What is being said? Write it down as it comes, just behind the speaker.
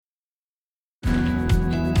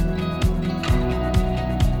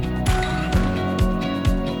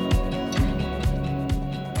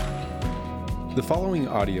The following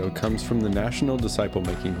audio comes from the National Disciple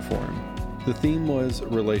Making Forum. The theme was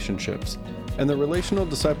relationships, and the Relational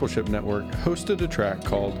Discipleship Network hosted a track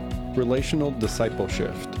called Relational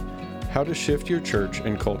Discipleship: How to Shift Your Church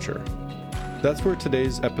and Culture. That's where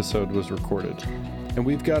today's episode was recorded, and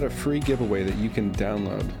we've got a free giveaway that you can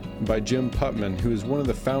download by Jim Putman, who is one of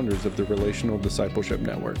the founders of the Relational Discipleship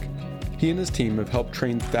Network. He and his team have helped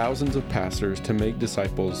train thousands of pastors to make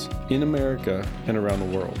disciples in America and around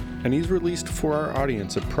the world. And he's released for our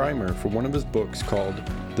audience a primer for one of his books called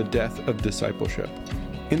The Death of Discipleship.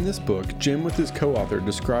 In this book, Jim with his co-author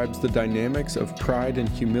describes the dynamics of pride and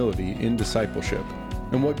humility in discipleship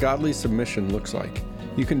and what godly submission looks like.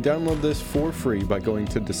 You can download this for free by going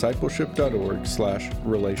to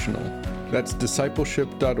discipleship.org/relational. That's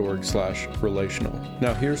discipleship.org/relational.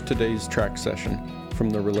 Now here's today's track session from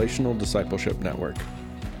the Relational Discipleship Network.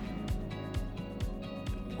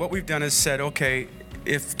 What we've done is said, okay,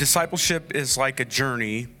 if discipleship is like a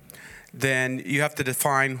journey, then you have to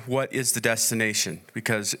define what is the destination.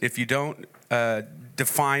 Because if you don't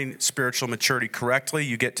define spiritual maturity correctly,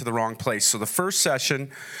 you get to the wrong place. So the first session,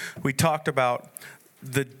 we talked about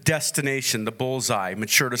the destination, the bullseye,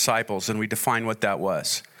 mature disciples, and we defined what that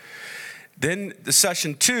was. Then the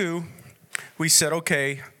session 2, we said,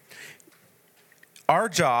 okay, our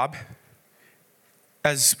job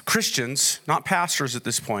as Christians, not pastors at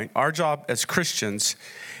this point, our job as Christians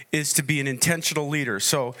is to be an intentional leader.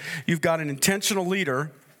 So you've got an intentional leader,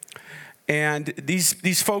 and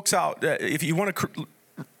these folks out, if you want to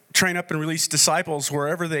train up and release disciples,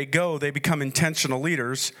 wherever they go, they become intentional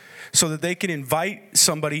leaders so that they can invite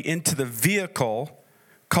somebody into the vehicle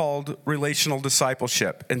called relational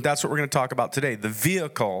discipleship. And that's what we're going to talk about today, the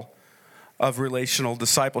vehicle of relational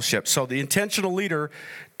discipleship. So the intentional leader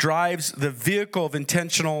drives the vehicle of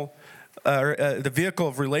the vehicle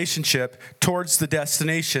of relationship towards the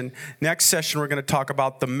destination. Next session, we're going to talk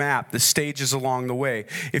about the map, the stages along the way.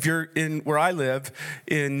 If you're in where I live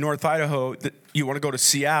in North Idaho, you want to go to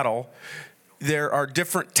Seattle, there are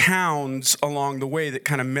different towns along the way that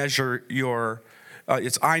kind of measure your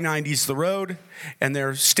it's I-90's the road, and there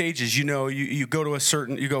are stages. You know, you go to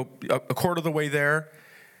you go a quarter of the way there,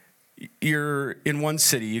 you're in one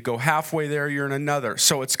city. You go halfway there, you're in another.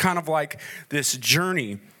 So it's kind of like this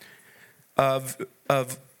journey of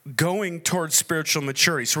going towards spiritual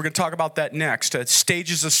maturity. So we're going to talk about that next.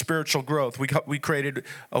 Stages of spiritual growth. We created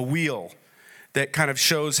a wheel that kind of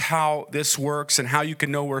shows how this works and how you can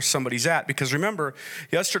know where somebody's at. Because remember,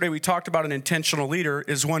 yesterday we talked about an intentional leader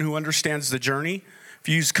is one who understands the journey. If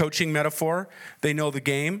you use coaching metaphor, they know the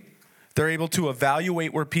game. They're able to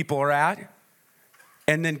evaluate where people are at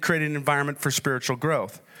and then create an environment for spiritual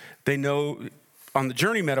growth. They know, on the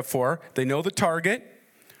journey metaphor, they know the target,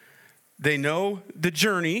 they know the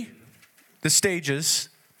journey, the stages,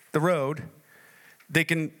 the road. They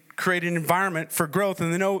can create an environment for growth.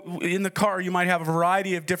 And they know in the car you might have a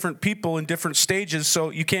variety of different people in different stages, so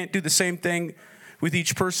you can't do the same thing with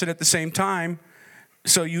each person at the same time.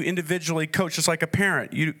 So you individually coach, just like a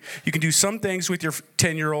parent. You can do some things with your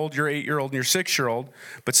 10-year-old, your 8-year-old, and your 6-year-old,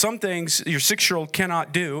 but some things your 6-year-old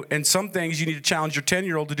cannot do, and some things you need to challenge your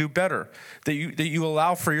 10-year-old to do better, that you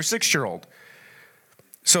allow for your 6-year-old.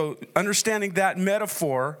 So understanding that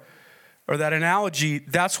metaphor or that analogy,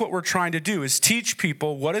 that's what we're trying to do, is teach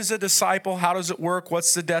people what is a disciple, how does it work,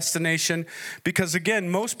 what's the destination, because again,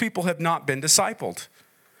 most people have not been discipled.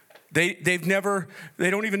 They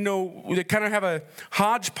don't even know, they kind of have a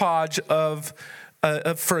hodgepodge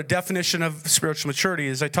for a definition of spiritual maturity.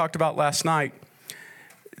 As I talked about last night,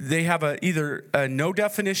 they have either a no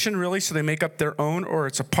definition really, so they make up their own, or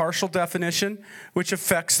it's a partial definition, which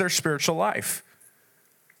affects their spiritual life.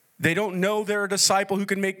 They don't know they're a disciple who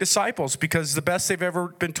can make disciples, because the best they've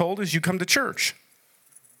ever been told is you come to church.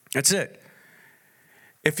 That's it.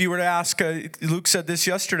 If you were to ask, Luke said this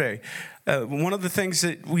yesterday, one of the things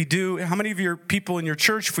that we do, how many of your people in your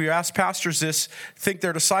church, if we ask pastors this, think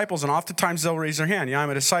they're disciples? And oftentimes they'll raise their hand. Yeah,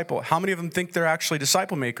 I'm a disciple. How many of them think they're actually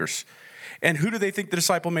disciple makers? And who do they think the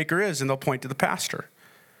disciple maker is? And they'll point to the pastor.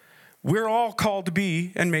 We're all called to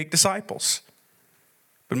be and make disciples.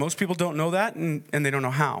 But most people don't know that, and they don't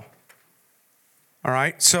know how. All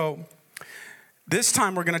right, so this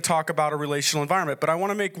time we're going to talk about a relational environment. But I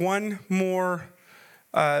want to make one more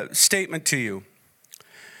statement to you.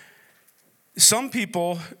 Some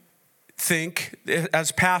people think,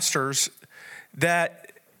 as pastors,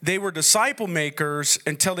 that they were disciple makers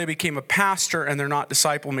until they became a pastor, and they're not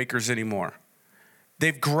disciple makers anymore.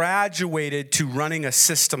 They've graduated to running a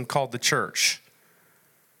system called the church.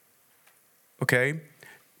 Okay?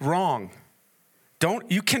 Wrong.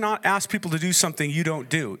 You cannot ask people to do something you don't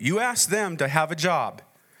do. You ask them to have a job,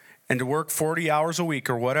 and to work 40 hours a week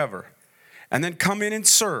or whatever, and then come in and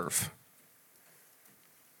serve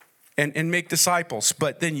and make disciples.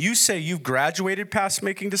 But then you say you've graduated past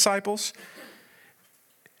making disciples?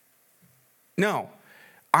 No.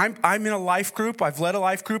 I'm in a life group. I've led a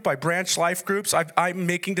life group. I branch life groups. I'm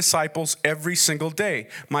making disciples every single day.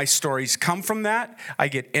 My stories come from that. I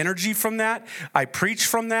get energy from that. I preach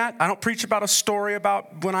from that. I don't preach about a story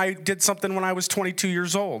about when I did something when I was 22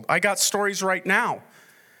 years old. I got stories right now.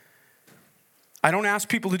 I don't ask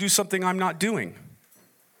people to do something I'm not doing.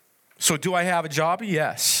 So do I have a job?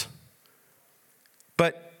 Yes.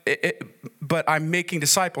 But I'm making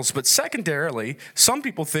disciples. But secondarily, some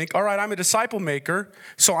people think, all right, I'm a disciple maker,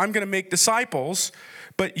 so I'm going to make disciples.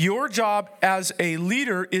 But your job as a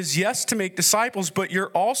leader is, yes, to make disciples, but you're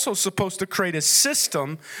also supposed to create a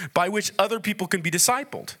system by which other people can be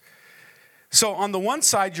discipled. So on the one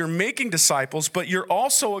side, you're making disciples, but you're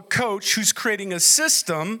also a coach who's creating a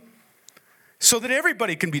system so that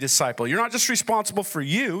everybody can be discipled. You're not just responsible for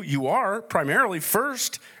you. You are primarily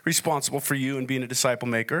first responsible for you and being a disciple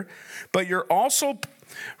maker, but you're also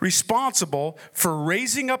responsible for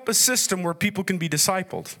raising up a system where people can be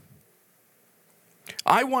discipled.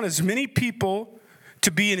 I want as many people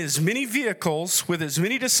to be in as many vehicles with as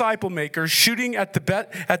many disciple makers shooting at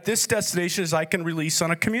this destination as I can release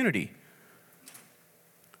on a community.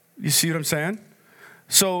 You see what I'm saying?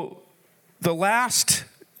 So the last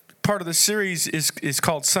part of the series is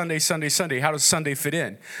called Sunday, Sunday, Sunday. How does Sunday fit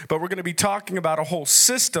in? But we're going to be talking about a whole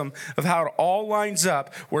system of how it all lines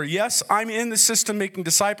up where, yes, I'm in the system making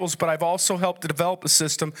disciples, but I've also helped to develop a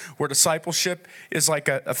system where discipleship is like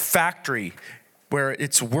a factory where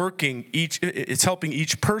it's working, it's helping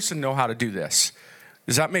each person know how to do this.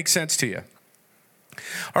 Does that make sense to you?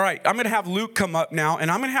 All right, I'm going to have Luke come up now, and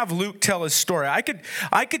I'm going to have Luke tell his story. I could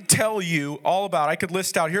tell you all about, I could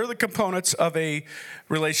list out, here are the components of a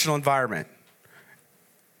relational environment.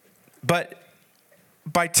 But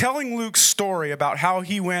by telling Luke's story about how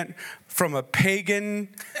he went from a pagan,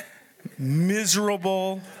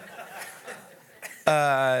 miserable,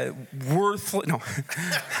 worthless, no,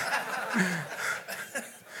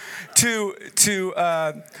 to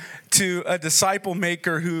a disciple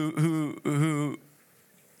maker who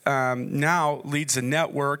now leads a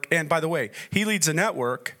network. And by the way, he leads a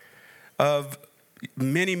network of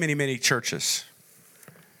many, many, many churches,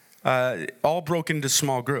 all broken into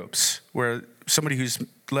small groups, where somebody who's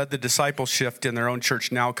led the discipleship in their own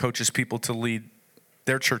church now coaches people to lead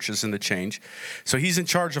their churches in the change. So he's in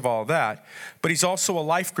charge of all of that. But he's also a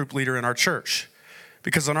life group leader in our church.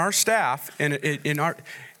 Because on our staff,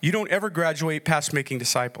 you don't ever graduate past making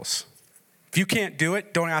disciples. If you can't do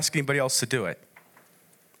it, don't ask anybody else to do it.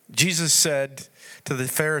 Jesus said to the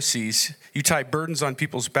Pharisees, you tie burdens on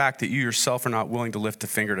people's back that you yourself are not willing to lift a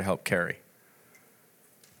finger to help carry.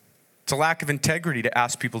 It's a lack of integrity to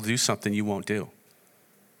ask people to do something you won't do.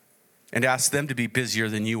 And ask them to be busier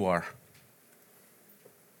than you are.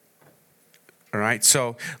 All right,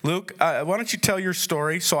 so Luke, why don't you tell your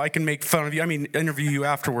story so I can make fun of you? Interview you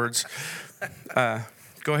afterwards. Go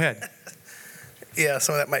ahead. Yeah,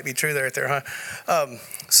 some of that might be true right there, huh?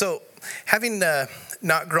 So having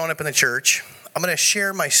not grown up in the church, I'm going to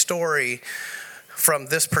share my story from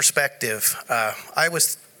this perspective. I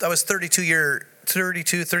was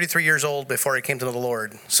 33 years old before I came to the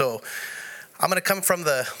Lord. So I'm going to come from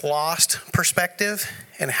the lost perspective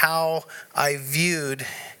and how I viewed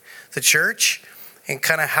the church and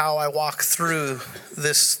kind of how I walk through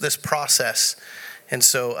this process. And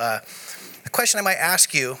so the question I might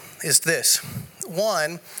ask you is this.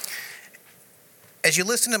 One, as you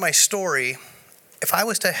listen to my story, if I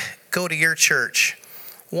was to go to your church,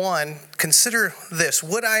 one, consider this.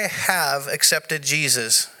 Would I have accepted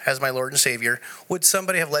Jesus as my Lord and Savior? Would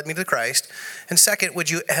somebody have led me to Christ? And second, would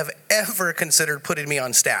you have ever considered putting me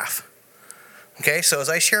on staff? Okay, so as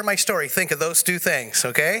I share my story, think of those two things,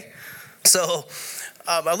 okay? So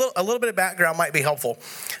a little bit of background might be helpful.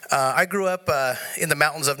 I grew up in the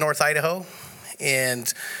mountains of North Idaho,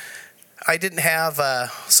 and I didn't have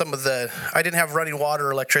running water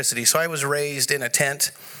or electricity, so I was raised in a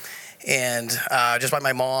tent, and just by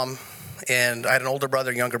my mom, and I had an older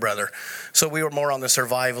brother, younger brother. So we were more on the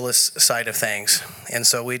survivalist side of things, and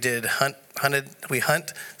so we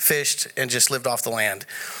hunt, fished, and just lived off the land.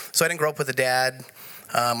 So I didn't grow up with a dad.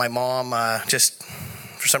 My mom just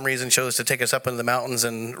for some reason chose to take us up into the mountains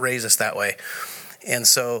and raise us that way. And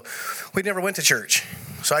so we never went to church.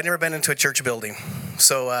 So I'd never been into a church building.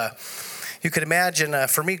 So you could imagine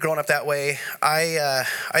for me growing up that way, I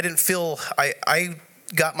didn't feel, I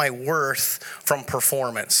got my worth from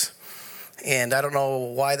performance. And I don't know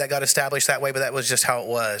why that got established that way, but that was just how it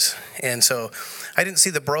was. And so I didn't see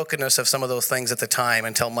the brokenness of some of those things at the time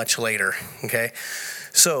until much later, okay?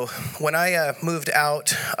 So when I moved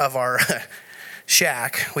out of our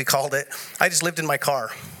shack, we called it, I just lived in my car.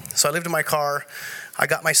 So I lived in my car. I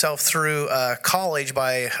got myself through college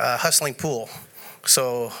by hustling pool.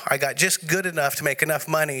 So I got just good enough to make enough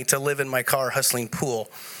money to live in my car hustling pool.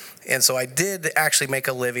 And so I did actually make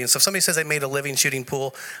a living. So if somebody says I made a living shooting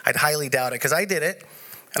pool, I'd highly doubt it, because I did it,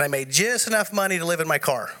 and I made just enough money to live in my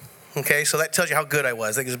car. Okay, so that tells you how good I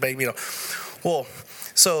was. I think it was, well,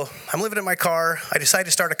 so I'm living in my car. I decided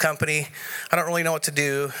to start a company. I don't really know what to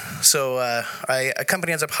do. So a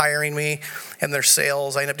company ends up hiring me in their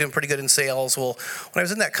sales. I end up doing pretty good in sales. Well, when I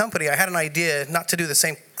was in that company, I had an idea not to do the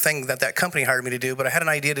same thing that company hired me to do, but I had an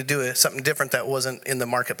idea to do something different that wasn't in the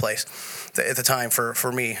marketplace at the time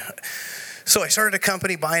for me. So I started a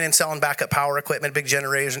company buying and selling backup power equipment, big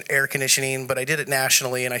generators and air conditioning, but I did it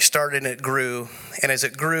nationally, and I started and it grew. And as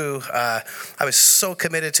it grew, I was so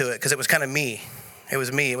committed to it because it was kind of me. It was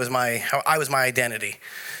me. I was my identity.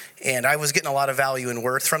 And I was getting a lot of value and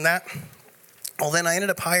worth from that. Well, then I ended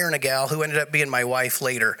up hiring a gal who ended up being my wife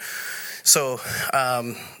later. So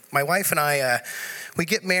my wife and I, we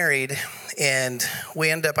get married, and I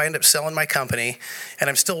end up selling my company, and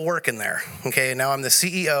I'm still working there. Okay, now I'm the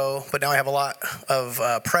CEO, but now I have a lot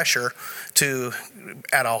of pressure to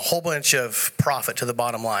add a whole bunch of profit to the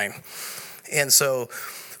bottom line. And so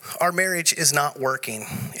our marriage is not working.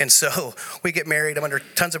 And so we get married. I'm under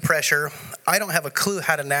tons of pressure. I don't have a clue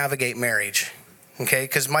how to navigate marriage, okay?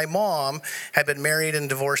 Because my mom had been married and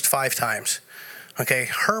divorced 5 times, okay?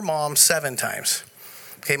 Her mom 7 times,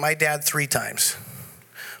 okay? My dad 3 times.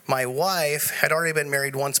 My wife had already been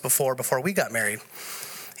married once before we got married.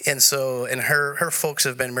 And her folks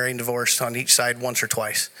have been married and divorced on each side once or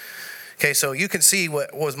twice. Okay, so you can see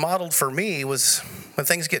what was modeled for me was when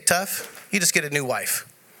things get tough, you just get a new wife.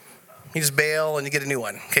 You just bail and you get a new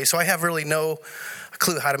one. Okay, so I have really no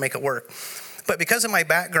clue how to make it work. But because of my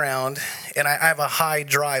background and I have a high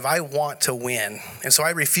drive, I want to win. And so I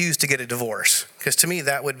refuse to get a divorce, because to me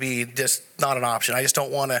that would be just not an option. I just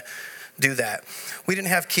don't want to do that. We didn't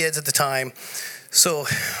have kids at the time, so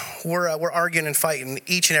we're arguing and fighting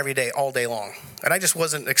each and every day, all day long. And I just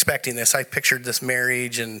wasn't expecting this. I pictured this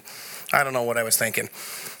marriage, and I don't know what I was thinking.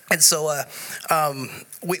 And so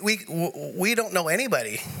we don't know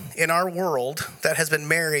anybody in our world that has been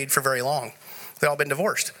married for very long. They've all been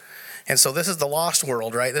divorced. And so this is the lost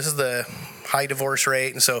world, right? This is the high divorce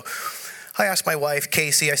rate. And so I asked my wife,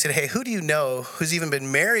 Casey, I said, hey, who do you know who's even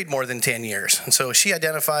been married more than 10 years? And so she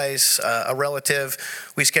identifies a relative.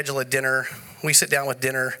 We schedule a dinner. We sit down with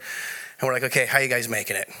dinner, and we're like, okay, how you guys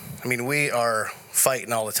making it? I mean, we are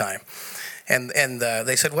fighting all the time. And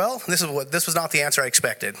they said, well, this was not the answer I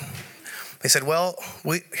expected. They said, well,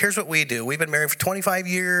 here's what we do. We've been married for 25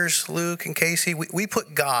 years, Luke and Casey. We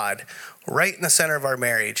put God right in the center of our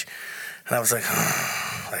marriage. And I was like,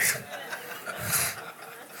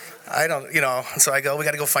 I don't, so I go, we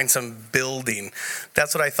got to go find some building.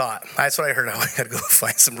 That's what I thought. That's what I heard. I got to go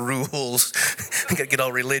find some rules. I got to get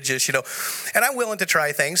all religious, And I'm willing to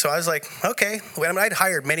try things. So I was like, okay. I'd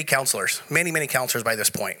hired many counselors by this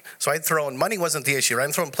point. So I'd thrown, money wasn't the issue, right?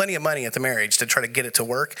 I'm throwing plenty of money at the marriage to try to get it to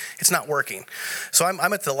work. It's not working. So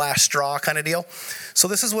I'm at the last straw kind of deal. So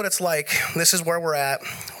this is what it's like. This is where we're at.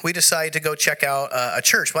 We decide to go check out a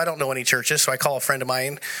church. Well, I don't know any churches. So I call a friend of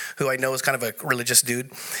mine who I know is kind of a religious dude.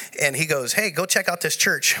 And he goes, hey, go check out this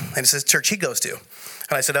church. And it's this church he goes to.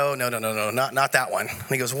 And I said, oh, no, not that one. And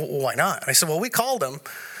he goes, well, why not? And I said, well, we called them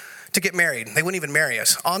to get married. They wouldn't even marry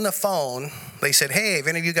us. On the phone, they said, hey, have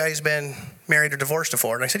any of you guys been married or divorced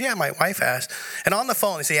before? And I said, yeah, my wife has. And on the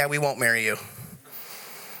phone, they said, yeah, we won't marry you.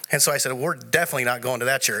 And so I said, well, we're definitely not going to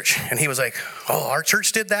that church. And he was like, oh, our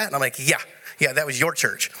church did that? And I'm like, yeah, that was your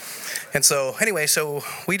church. And so anyway, so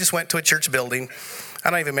we just went to a church building. I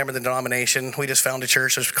don't even remember the denomination. We just found a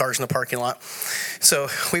church. There's cars in the parking lot. So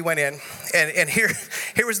we went in, and here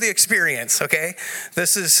was the experience, okay?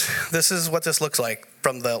 This is what this looks like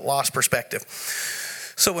from the lost perspective.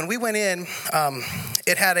 So when we went in,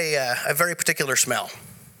 it had a very particular smell,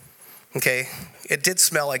 okay? It did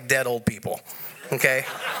smell like dead old people, okay?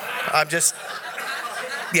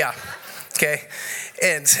 Okay?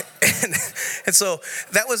 And so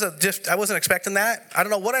that was I wasn't expecting that. I don't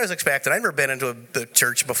know what I was expecting. I'd never been into the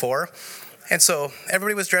church before. And so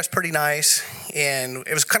everybody was dressed pretty nice, and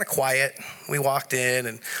it was kind of quiet. We walked in,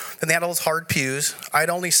 and then they had all those hard pews. I'd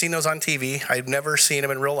only seen those on TV. I'd never seen them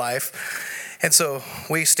in real life. And so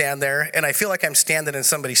we stand there, and I feel like I'm standing in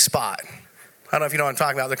somebody's spot. I don't know if you know what I'm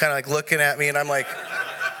talking about. They're kind of like looking at me, and I'm like,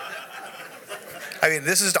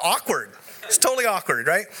 this is awkward. It's totally awkward,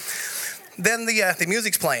 right? Then the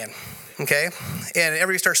music's playing, okay? And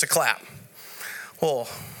everybody starts to clap. Well,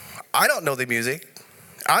 I don't know the music.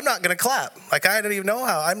 I'm not going to clap. Like, I don't even know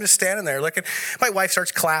how. I'm just standing there looking. My wife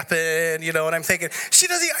starts clapping, you know, and I'm thinking, she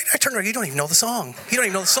doesn't, I turn around, you don't even know the song. You don't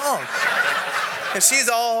even know the song. And she's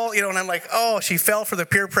all, you know, and I'm like, oh, she fell for the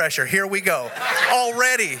peer pressure. Here we go.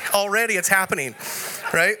 Already it's happening,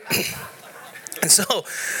 right? And so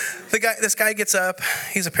this guy gets up.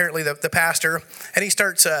 He's apparently the pastor, and he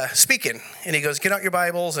starts speaking. And he goes, get out your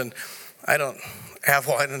Bibles. And I don't have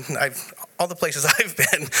one. All the places I've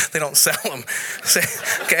been, they don't sell them.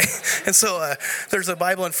 Okay, and so there's a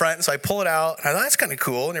Bible in front, and so I pull it out. And I thought, that's kind of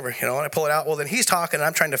cool. And I pull it out. Well, then he's talking, and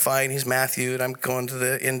I'm trying to find. He's Matthew, and I'm going to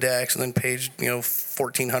the index, and then page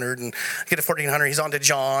 1400, and I get to 1400. He's on to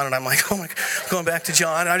John, and I'm like, oh my God, going back to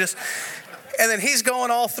John, and then he's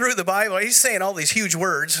going all through the Bible. He's saying all these huge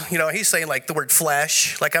words. He's saying like the word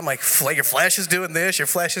flesh. Like, I'm like, your flesh is doing this, your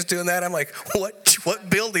flesh is doing that. I'm like, what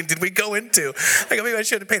building did we go into? Like, maybe I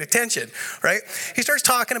should have paid attention, right? He starts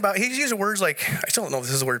talking about, he's using words like, I still don't know if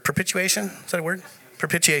this is a word, propitiation. Is that a word?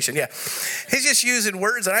 Propitiation, yeah. He's just using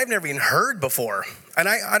words that I've never even heard before. And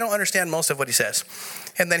I don't understand most of what he says.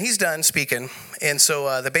 And then he's done speaking. And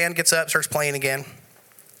so the band gets up, starts playing again.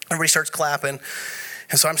 Everybody starts clapping.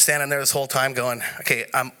 And so I'm standing there this whole time going, okay,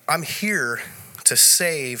 I'm here to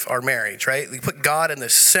save our marriage, right? You put God in the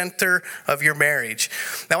center of your marriage.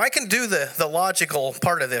 Now, I can do the logical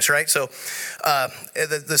part of this, right? So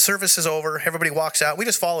the service is over. Everybody walks out. We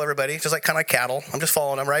just follow everybody, just kind of like cattle. I'm just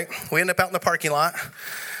following them, right? We end up out in the parking lot,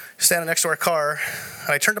 standing next to our car. And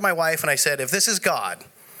I turned to my wife and I said, if this is God,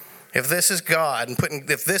 and if this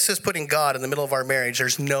is putting God in the middle of our marriage,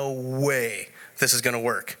 there's no way this is going to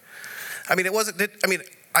work. I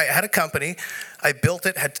had a company, I built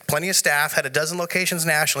it, had plenty of staff, had a dozen locations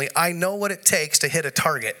nationally. I know what it takes to hit a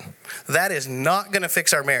target. That is not going to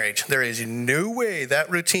fix our marriage. There is no way that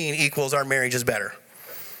routine equals our marriage is better.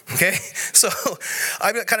 Okay? So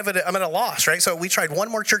I'm at a loss, right? So we tried one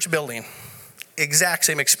more church building, exact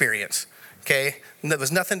same experience. Okay, there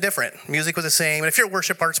was nothing different. Music was the same. And if you're a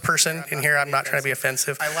worship arts person in here, I'm not trying to be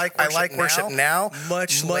offensive. I like worship now.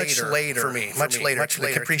 Much later for me. Much later.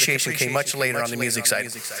 The appreciation came much later on the music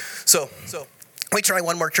side. So we try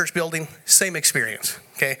one more church building, same experience.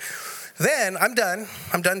 Okay, then I'm done.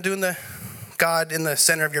 I'm done doing the God in the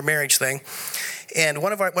center of your marriage thing. And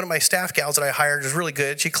one of my staff gals that I hired was really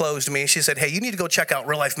good. She closed me. She said, hey, you need to go check out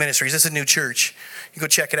Real Life Ministries. This is a new church. You go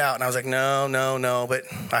check it out. And I was like, no. But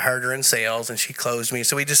I hired her in sales, and she closed me.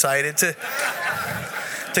 So we decided to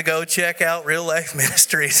go check out Real Life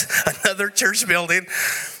Ministries, another church building.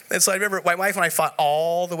 And so I remember my wife and I fought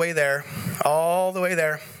all the way there. And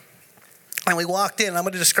we walked in. And I'm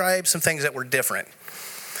going to describe some things that were different.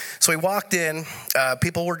 So we walked in,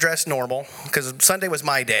 people were dressed normal, because Sunday was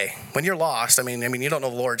my day. When you're lost, I mean, you don't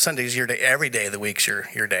know the Lord. Sunday's your day. Every day of the week's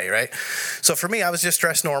your day, right? So for me, I was just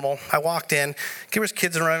dressed normal. I walked in, there was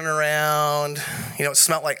kids running around. It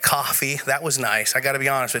smelled like coffee. That was nice. I got to be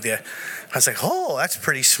honest with you. I was like, oh, that's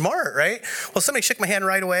pretty smart, right? Well, somebody shook my hand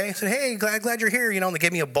right away. Said, hey, glad you're here. And they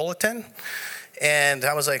gave me a bulletin. And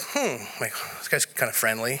I was like, this guy's kind of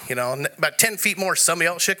friendly, About 10 feet more, somebody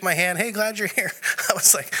else shook my hand. Hey, glad you're here. I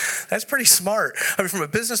was like, that's pretty smart. From a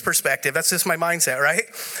business perspective, that's just my mindset, right?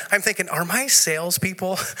 I'm thinking, are my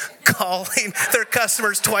salespeople calling their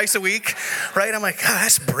customers twice a week, right? I'm like,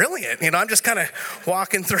 that's brilliant. I'm just kind of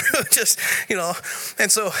walking through,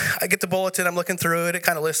 And so I get the bulletin, I'm looking through it. It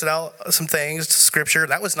kind of listed out some things, scripture.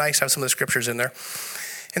 That was nice to have some of the scriptures in there.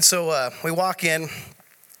 And so we walk in.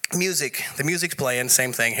 The music's playing,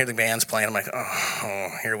 same thing. Here the band's playing. I'm like, oh,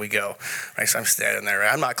 here we go. Right, so I'm standing there.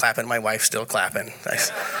 I'm not clapping. My wife's still clapping.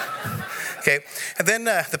 Nice. Okay, and then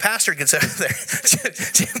the pastor gets up there.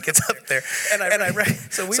 Jim gets up there, and I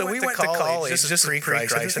so we went to college. This is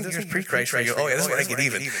pre-Christ. This is pre-Christ for you. Oh yeah, this is when I get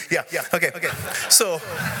even. Yeah. Okay. So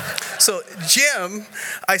Jim,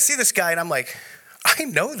 I see this guy, and I'm like, I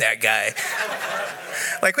know that guy.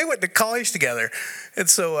 Like, we went to college together. And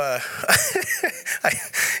so I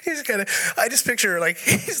just picture, like,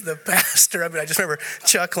 he's the pastor. I just remember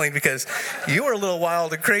chuckling because you were a little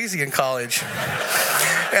wild and crazy in college.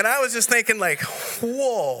 And I was just thinking, like,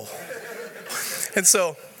 whoa. And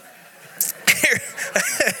so,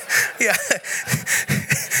 yeah.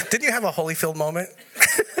 Didn't you have a Holyfield moment?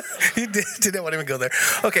 You didn't want to even go there.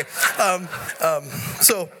 Okay.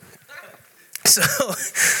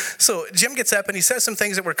 So Jim gets up and he says some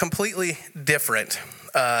things that were completely different.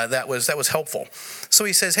 That was helpful. So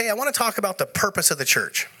he says, hey, I want to talk about the purpose of the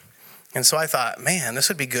church. And so I thought, man, this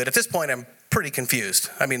would be good. At this point, I'm pretty confused.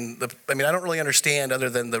 I mean, I don't really understand other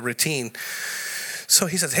than the routine. So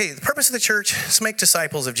he says, hey, the purpose of the church is to make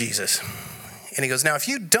disciples of Jesus. And he goes, now, if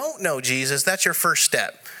you don't know Jesus, that's your first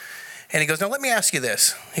step. And he goes, now, let me ask you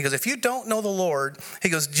this. He goes, if you don't know the Lord, he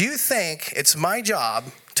goes, do you think it's my job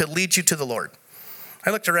to lead you to the Lord?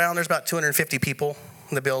 I looked around, there's about 250 people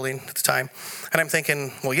in the building at the time. And I'm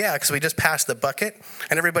thinking, well, yeah, because we just passed the bucket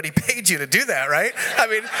and everybody paid you to do that, right? I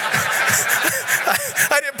mean,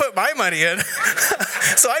 I didn't put my money in,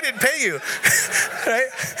 so I didn't pay you, right?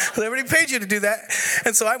 Everybody paid you to do that.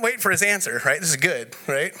 And so I'm waiting for his answer, right? This is good,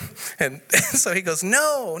 right? And so he goes,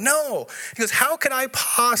 no. He goes, how could I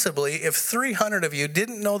possibly, if 300 of you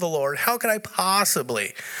didn't know the Lord, how could I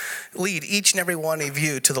possibly lead each and every one of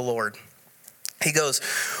you to the Lord? He goes,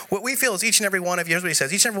 what we feel is each and every one of you, here's what he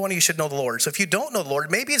says, each and every one of you should know the Lord. So if you don't know the Lord,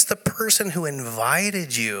 maybe it's the person who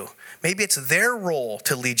invited you. Maybe it's their role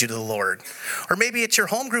to lead you to the Lord. Or maybe it's your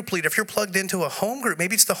home group leader. If you're plugged into a home group,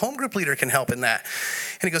 maybe it's the home group leader can help in that.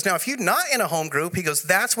 And he goes, now, if you're not in a home group, he goes,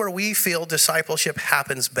 that's where we feel discipleship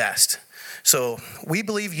happens best. So we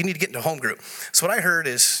believe you need to get into a home group. So what I heard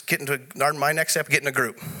is my next step, get in a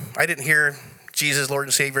group. I didn't hear Jesus, Lord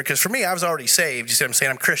and Savior, because for me, I was already saved. You see what I'm saying?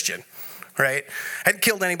 I'm Christian. Right? I hadn't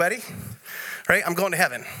killed anybody, right? I'm going to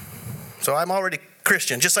heaven. So I'm already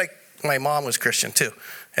Christian, just like my mom was Christian too.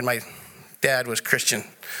 And my dad was Christian.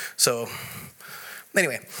 So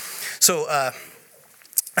anyway,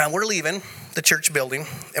 we're leaving the church building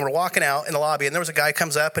and we're walking out in the lobby and there was a guy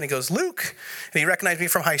comes up and he goes, Luke. And he recognized me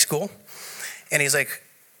from high school. And he's like,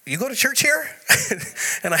 you go to church here?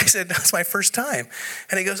 And I said, that's my first time.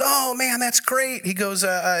 And he goes, oh man, that's great. He goes,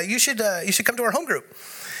 you should come to our home group.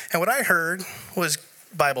 And what I heard was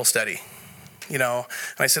Bible study, And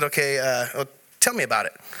I said, okay, well, tell me about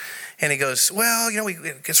it. And he goes, well,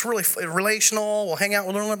 it's really relational. We'll hang out.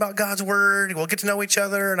 We'll learn about God's word. We'll get to know each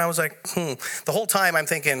other. And I was like, The whole time I'm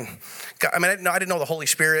thinking, God, I didn't know the Holy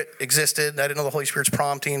Spirit existed. I didn't know the Holy Spirit's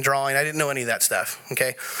prompting, drawing. I didn't know any of that stuff,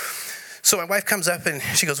 okay? So my wife comes up and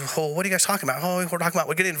she goes, well, what are you guys talking about? Oh, we're talking about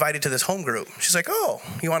we're getting invited to this home group. She's like, oh,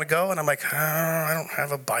 you want to go? And I'm like, I don't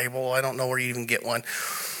have a Bible. I don't know where you even get one.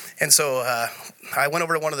 And so I went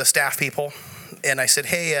over to one of the staff people and I said,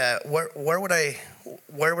 hey, where would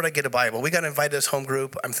I get a Bible? We got invited to this home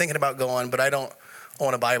group. I'm thinking about going, but I don't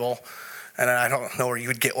own a Bible. And I don't know where you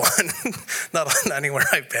would get one. not anywhere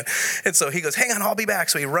I've been. And so he goes, hang on, I'll be back.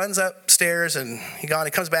 So he runs upstairs and he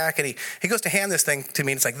comes back and he goes to hand this thing to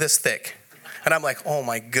me and it's like this thick. And I'm like, oh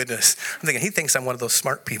my goodness. I'm thinking, he thinks I'm one of those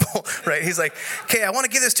smart people, right? He's like, okay, I want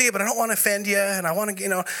to give this to you, but I don't want to offend you. And I want to,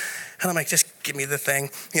 and I'm like, just give me the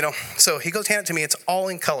thing, So he goes, hand it to me. It's all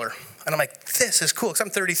in color. And I'm like, this is cool, because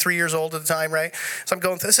I'm 33 years old at the time, right? So I'm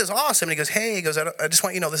going, this is awesome. And he goes, hey, I just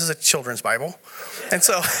want you to know this is a children's Bible. And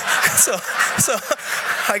so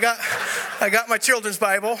I got my children's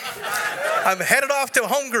Bible. I'm headed off to a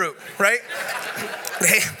home group, right?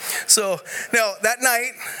 Okay. So now that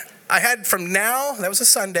night, I had from now, that was a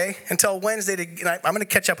Sunday, until Wednesday, I'm going to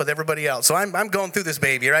catch up with everybody else. So I'm going through this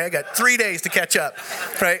baby, right? I got 3 days to catch up,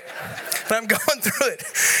 right? And I'm going through it.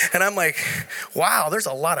 And I'm like, wow, there's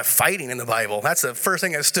a lot of fighting in the Bible. That's the first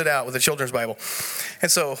thing that stood out with the children's Bible. And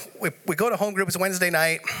so we go to home group. It's Wednesday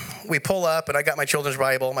night. We pull up, and I got my children's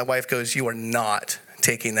Bible. My wife goes, you are not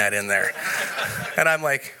taking that in there. And I'm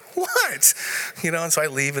like, what? And so I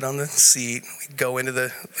leave it on the seat. We go into the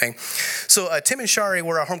thing. So Tim and Shari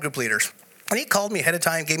were our home group leaders. And he called me ahead of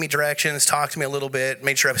time, gave me directions, talked to me a little bit,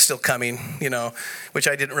 made sure I was still coming, which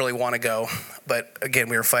I didn't really want to go. But again,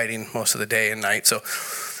 we were fighting most of the day and night. So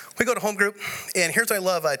we go to home group. And here's what I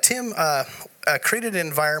love. Tim created an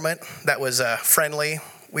environment that was friendly.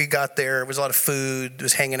 We got there. It was a lot of food. It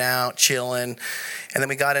was hanging out, chilling. And then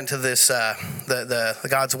we got into this, the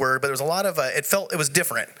God's Word. But there was a lot of, it was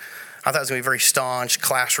different. I thought it was going to be a very staunch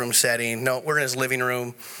classroom setting. No, we're in his living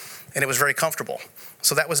room. And it was very comfortable.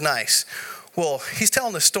 So that was nice. Well, he's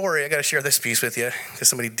telling the story. I got to share this piece with you because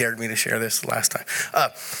somebody dared me to share this last time.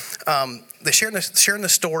 They're sharing the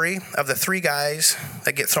story of the 3 guys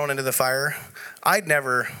that get thrown into the fire. I'd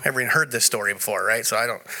never ever even heard this story before, right? So I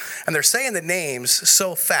don't. And they're saying the names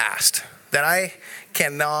so fast that I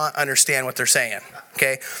cannot understand what they're saying,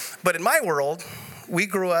 okay? But in my world, we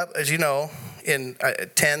grew up, as you know, in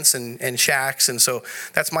tents and shacks, and so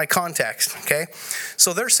that's my context, okay?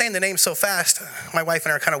 So they're saying the names so fast, my wife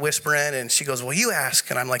and I are kind of whispering, and she goes, well, you ask.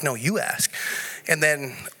 And I'm like, no, you ask. And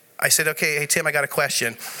then I said, okay, hey, Tim, I got a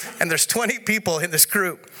question. And there's 20 people in this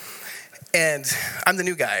group, and I'm the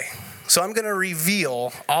new guy. So I'm going to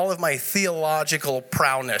reveal all of my theological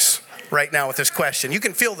prowess right now with this question. You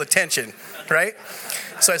can feel the tension, right?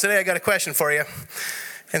 So I said, hey, I got a question for you.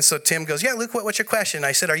 And so Tim goes, yeah, Luke, what's your question?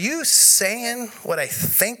 I said, are you saying what I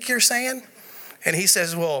think you're saying? And he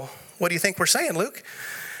says, well, what do you think we're saying, Luke?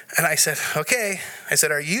 And I said, okay. I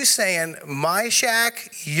said, are you saying my shack,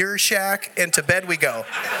 your shack, and to bed we go?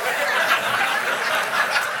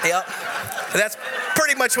 Yep. That's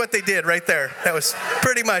pretty much what they did right there. That was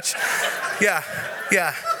pretty much, yeah.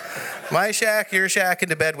 My shack, your shack, and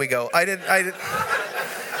to bed we go. I did.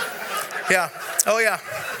 Yeah. Oh, yeah.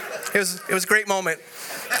 It was a great moment.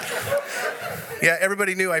 Yeah,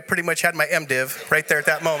 everybody knew I pretty much had my MDiv right there at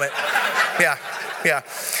that moment. Yeah.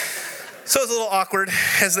 So it was a little awkward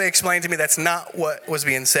as they explained to me that's not what was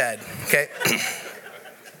being said, okay?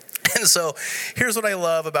 And so here's what I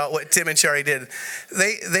love about what Tim and Shari did.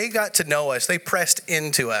 They got to know us. They pressed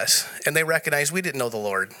into us, and they recognized we didn't know the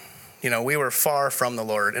Lord. You know, we were far from the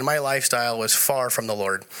Lord, and my lifestyle was far from the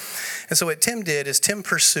Lord. And so what Tim did is Tim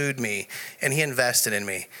pursued me, and he invested in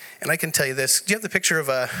me. And I can tell you this. Do you have the picture of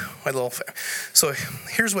my little... So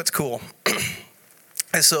here's what's cool.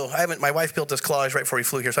 And so my wife built this collage right before we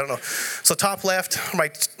flew here, so I don't know. So top left,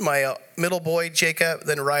 my middle boy, Jacob,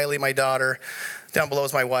 then Riley, my daughter. Down below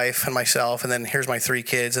is my wife and myself, and then here's my 3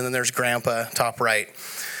 kids, and then there's Grandpa, top right.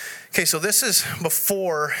 Okay, so this is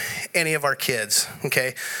before any of our kids,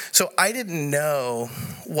 okay? So I didn't know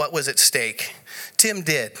what was at stake. Tim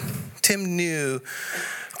did. Tim knew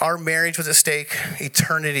our marriage was at stake.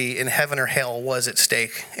 Eternity in heaven or hell was at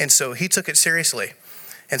stake. And so he took it seriously.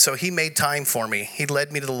 And so he made time for me. He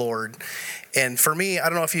led me to the Lord. And for me, I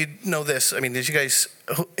don't know if you know this. I mean,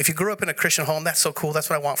 if you grew up in a Christian home, that's so cool. That's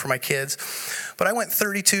what I want for my kids. But I went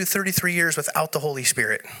 32, 33 years without the Holy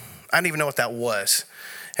Spirit. I didn't even know what that was.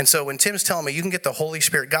 And so when Tim's telling me you can get the Holy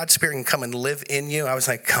Spirit, God's Spirit can come and live in you, I was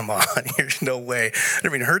like, come on, there's no way. I've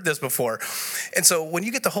never even heard this before. And so when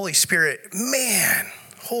you get the Holy Spirit, man,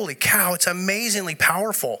 holy cow, it's amazingly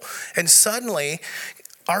powerful. And suddenly,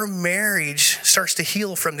 our marriage starts to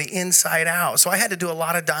heal from the inside out. So I had to do a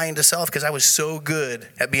lot of dying to self because I was so good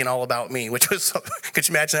at being all about me, which was, could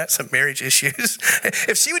you imagine that? Some marriage issues.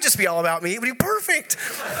 If she would just be all about me, it would be perfect.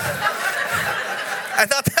 I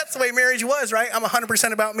thought that's the way marriage was, right? I'm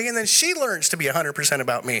 100% about me, and then she learns to be 100%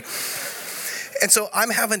 about me. And so I'm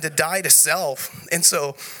having to die to self. And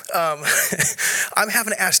so I'm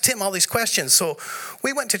having to ask Tim all these questions. So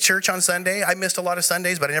we went to church on Sunday. I missed a lot of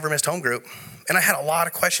Sundays, but I never missed home group. And I had a lot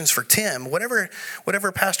of questions for Tim.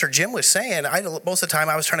 Whatever Pastor Jim was saying, most of the time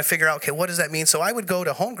I was trying to figure out, okay, what does that mean? So I would go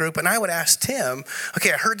to home group and I would ask Tim,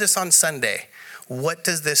 okay, I heard this on Sunday. What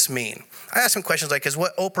does this mean? I asked him questions like, is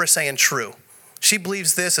what Oprah saying true? She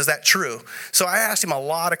believes this. Is that true? So I asked him a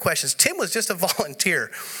lot of questions. Tim was just a volunteer.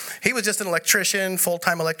 He was just an electrician,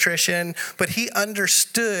 full-time electrician, but he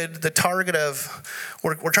understood the target of,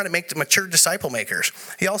 we're trying to make the mature disciple makers.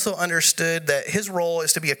 He also understood that his role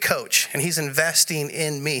is to be a coach, and he's investing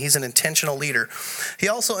in me. He's an intentional leader. He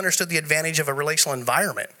also understood the advantage of a relational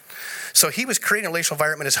environment. So he was creating a relational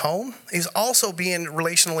environment in his home. He's also being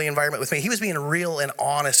relationally environment with me. He was being real and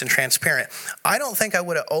honest and transparent. I don't think I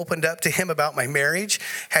would have opened up to him about my marriage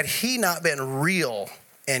had he not been real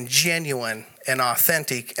and genuine and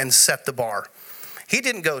authentic and set the bar. He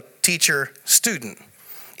didn't go teacher, student,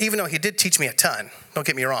 even though he did teach me a ton. Don't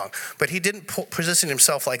get me wrong. But he didn't position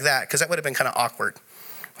himself like that because that would have been kind of awkward.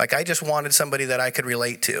 Like I just wanted somebody that I could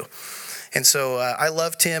relate to. And so I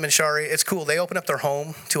love Tim and Shari. It's cool. They opened up their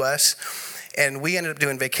home to us, and we ended up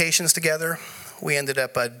doing vacations together. We ended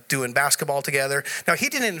up doing basketball together. Now, he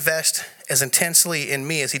didn't invest as intensely in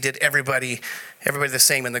me as he did everybody the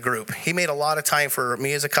same in the group. He made a lot of time for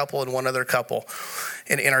me as a couple and one other couple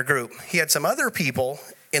in our group. He had some other people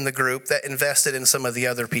in the group that invested in some of the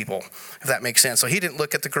other people, if that makes sense. So he didn't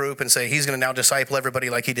look at the group and say, he's going to now disciple everybody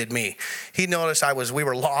like he did me. He noticed we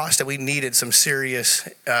were lost and we needed some serious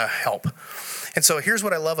help. And so here's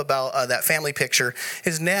what I love about that family picture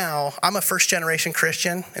is now I'm a first generation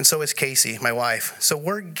Christian, and so is Casey, my wife. So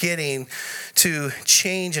we're getting to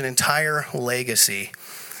change an entire legacy.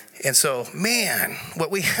 And so, man,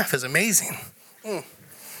 what we have is amazing.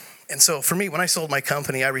 And so for me, when I sold my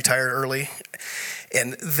company, I retired early.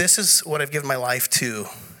 And this is what I've given my life to,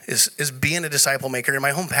 is being a disciple maker in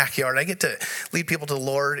my own backyard. I get to lead people to the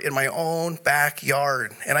Lord in my own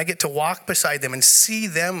backyard. And I get to walk beside them and see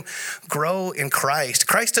them grow in Christ.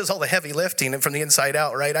 Christ does all the heavy lifting and from the inside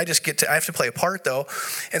out, right? I have to play a part though.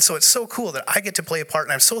 And so it's so cool that I get to play a part.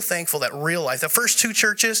 And I'm so thankful that real life, the first 2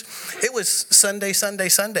 churches, it was Sunday, Sunday,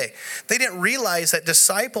 Sunday. They didn't realize that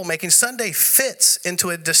disciple making, Sunday fits into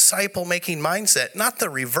a disciple making mindset, not the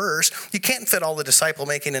reverse. You can't fit all the disciple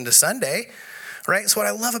making into Sunday. right? So what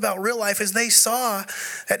I love about real life is they saw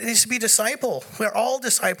that it needs to be disciple. We're all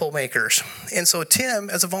disciple makers. And so Tim,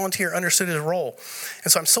 as a volunteer, understood his role.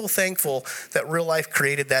 And so I'm so thankful that real life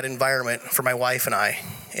created that environment for my wife and I.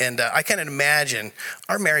 And I can't imagine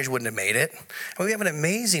our marriage wouldn't have made it. And we have an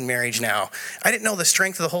amazing marriage now. I didn't know the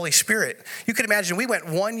strength of the Holy Spirit. You could imagine we went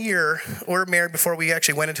 1 year, we were married before we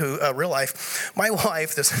actually went into real life. My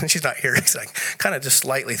wife, she's not here, it's like kind of just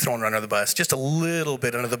slightly thrown her under the bus, just a little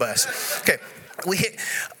bit under the bus. Okay,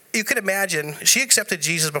 you could imagine she accepted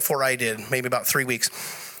Jesus before I did, maybe about 3 weeks.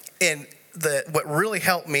 And what really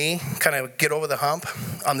helped me kind of get over the hump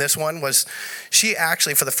on this one was she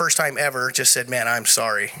actually, for the first time ever, just said, man, I'm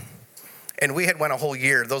sorry. And we had went a whole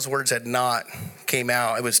year. Those words had not came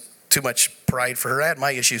out. It was too much pride for her. I had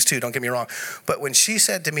my issues too, don't get me wrong. But when she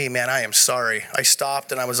said to me, man, I am sorry, I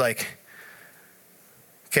stopped and I was like,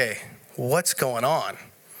 okay, what's going on?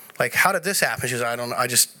 Like, how did this happen? She said, I don't know. I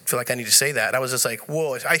just feel like I need to say that. I was just like,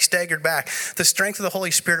 whoa. I staggered back. The strength of the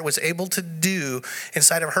Holy Spirit was able to do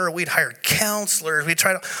inside of her. We'd hired counselors. We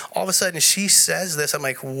tried. All of a sudden, she says this. I'm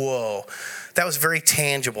like, whoa. That was very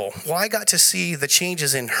tangible. Well, I got to see the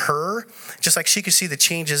changes in her, just like she could see the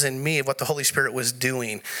changes in me of what the Holy Spirit was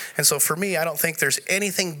doing. And so for me, I don't think there's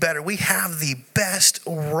anything better. We have the best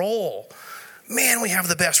role. Man, we have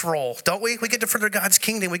the best role, don't we? We get to further God's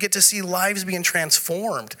kingdom. We get to see lives being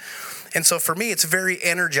transformed. And so for me, it's very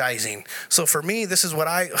energizing. So for me, this is what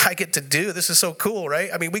I get to do. This is so cool, right?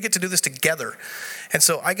 I mean, we get to do this together. And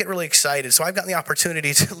so I get really excited. So I've gotten the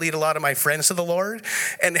opportunity to lead a lot of my friends to the Lord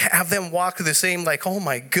and have them walk through the same, like, oh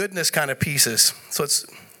my goodness kind of pieces. So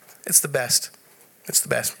it's the best. It's the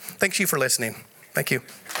best. Thank you for listening. Thank you.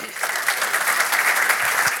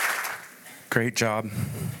 Great job.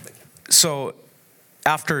 So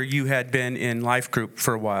after you had been in life group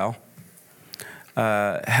for a while,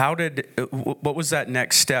 what was that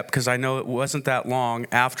next step? Because I know it wasn't that long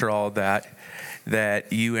after all of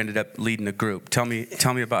that you ended up leading a group. Tell me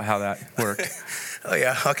about how that worked. Oh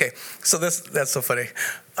yeah, okay. So that's so funny.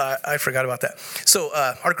 I forgot about that. So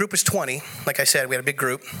our group was 20. Like I said, we had a big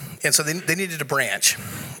group, and so they needed a branch.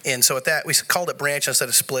 And so at that, we called it branch instead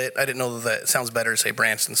of split. I didn't know that it sounds better to say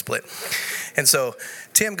branch than split. And so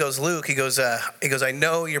Tim goes, Luke, he goes, I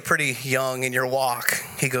know you're pretty young in your walk.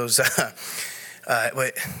 He goes,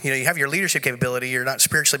 but you have your leadership capability. You're not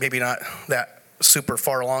spiritually, maybe not that super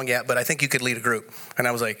far along yet, but I think you could lead a group. And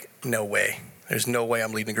I was like, no way. There's no way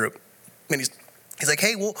I'm leading a group. And he's like,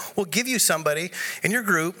 hey, we'll give you somebody in your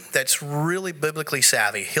group that's really biblically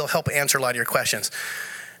savvy. He'll help answer a lot of your questions.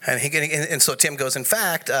 And so Tim goes, in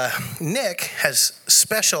fact, Nick has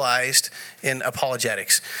specialized in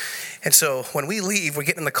apologetics. And so when we leave, we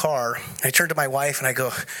get in the car, I turn to my wife and I go,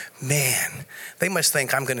 man, they must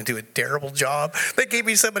think I'm going to do a terrible job. They gave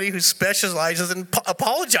me somebody who specializes in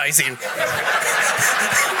apologizing.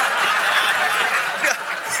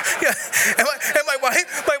 Yeah. And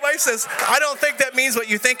my wife says, I don't think that means what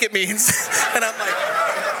you think it means. And I'm like,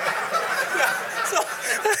 yeah. So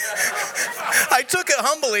I took it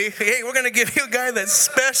humbly. Hey, we're going to give you a guy that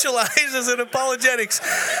specializes in apologetics.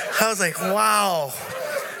 I was like, wow.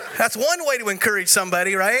 That's one way to encourage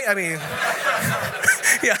somebody, right? I mean,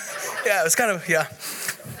 yeah, it was kind of, yeah.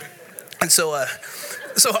 And so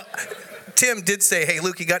Tim did say, hey,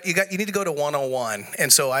 Luke, you need to go to 101.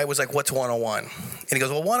 And so I was like, what's 101? And he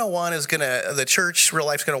goes, well, 101 is the church, real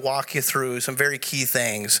life's going to walk you through some very key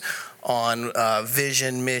things on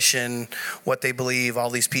vision, mission, what they believe, all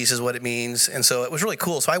these pieces, what it means. And so it was really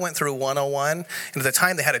cool. So I went through 101, and at the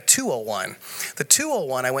time they had a 201. The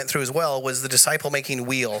 201 I went through as well was the disciple-making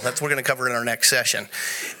wheel. That's what we're going to cover in our next session.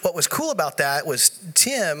 What was cool about that was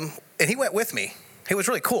Tim, and he went with me. It was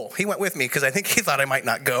really cool. He went with me because I think he thought I might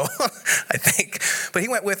not go, I think. But he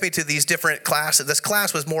went with me to these different classes. This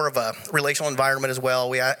class was more of a relational environment as well.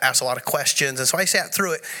 We asked a lot of questions. And so I sat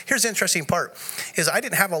through it. Here's the interesting part, is I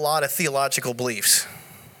didn't have a lot of theological beliefs.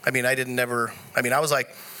 I was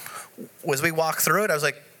like, as we walked through it, I was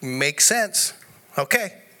like, makes sense.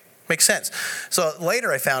 Okay. Makes sense. So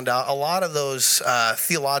later I found out a lot of those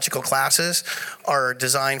theological classes are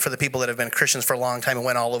designed for the people that have been Christians for a long time and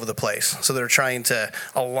went all over the place. So they're trying to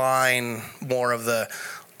align more of the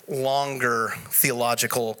longer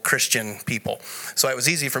theological Christian people. So it was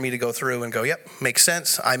easy for me to go through and go, yep, makes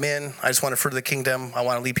sense. I'm in. I just want to further the kingdom. I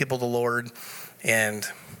want to lead people to the Lord. And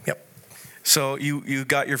yep. So you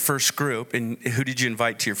got your first group, and who did you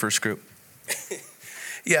invite to your first group?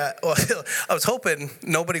 Yeah, well, I was hoping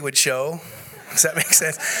nobody would show. Does that make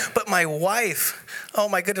sense? But my wife, oh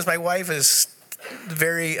my goodness, my wife is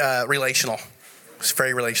very relational. It's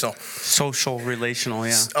very relational. Social, relational,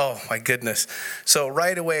 yeah. Oh my goodness. So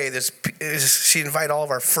right away, she invited all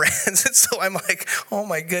of our friends. And so I'm like, oh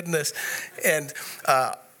my goodness. And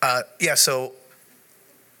so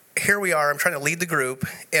here we are. I'm trying to lead the group.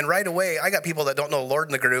 And right away, I got people that don't know the Lord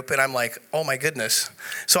in the group. And I'm like, oh my goodness.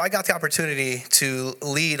 So I got the opportunity to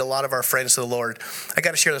lead a lot of our friends to the Lord. I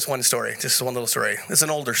got to share this one story. This is one little story. It's an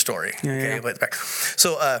older story. Yeah, okay, yeah. But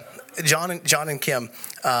so John and Kim,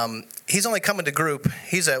 he's only coming to group.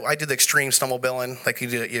 I do the extreme snowmobiling, like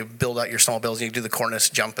you build out your snowmobiles and you do the cornice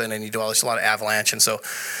jumping and you do a lot of avalanche. And so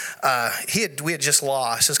we had just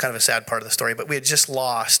lost. This is kind of a sad part of the story, but we had just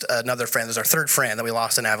lost another friend. This is our third friend that we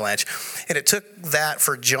lost in avalanche, and it took that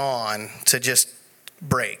for John to just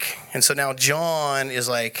break. And so now John is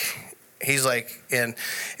like, and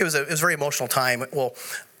it was a very emotional time. Well,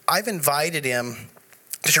 I've invited him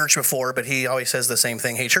to church before, but he always says the same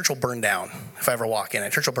thing. Hey, church will burn down if I ever walk in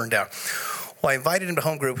it. Church will burn down. Well, I invited him to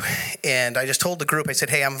home group, and I just told the group, I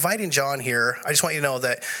said, hey, I'm inviting John here. I just want you to know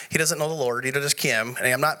that he doesn't know the Lord. He does Kim, and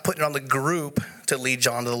I'm not putting it on the group to lead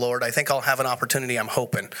John to the Lord. I think I'll have an opportunity, I'm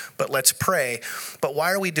hoping. But let's pray. But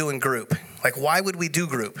why are we doing group? Like, why would we do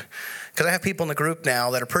group? Because I have people in the group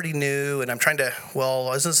now that are pretty new, and I'm trying to,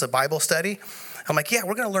 isn't this a Bible study? I'm like, yeah,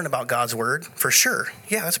 we're going to learn about God's word for sure.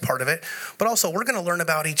 Yeah, that's part of it. But also, we're going to learn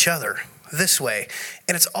about each other this way.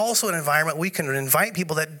 And it's also an environment we can invite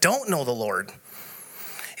people that don't know the Lord.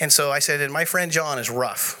 And so I said, and my friend John is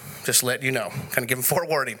rough, just let you know, kind of give him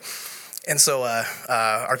forewarning. And so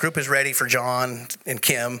our group is ready for John and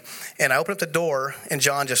Kim. And I open up the door, and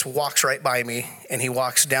John just walks right by me, and he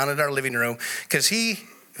walks down into our living room because he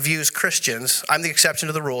views Christians, I'm the exception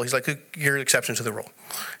to the rule. He's like, you're the exception to the rule.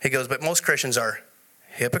 He goes, but most Christians are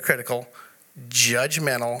hypocritical,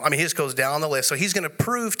 judgmental. I mean, he just goes down the list. So he's going to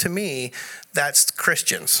prove to me that's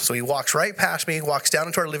Christians. So he walks right past me, walks down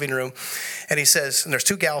into our living room, and he says, and there's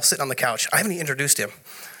two gals sitting on the couch. I haven't even introduced him.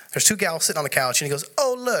 There's two gals sitting on the couch, and he goes,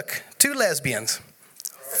 oh, look, two lesbians.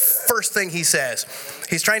 First thing he says.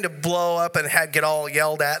 He's trying to blow up and get all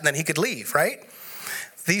yelled at, and then he could leave, right?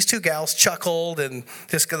 These two gals chuckled, and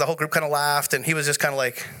just the whole group kind of laughed, and he was just kind of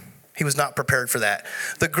like, he was not prepared for that.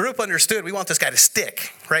 The group understood, we want this guy to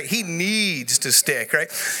stick, right? He needs to stick, right?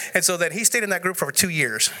 And so then he stayed in that group for over 2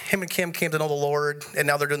 years. Him and Kim came to know the Lord, and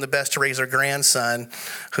now they're doing the best to raise their grandson,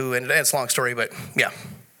 and it's a long story, but yeah.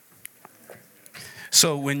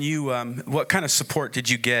 So when you, what kind of support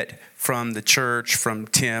did you get from the church, from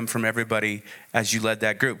Tim, from everybody as you led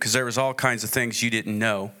that group? Because there was all kinds of things you didn't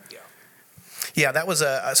know. Yeah, that was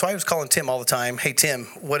so I was calling Tim all the time. Hey, Tim,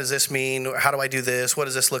 what does this mean? How do I do this? What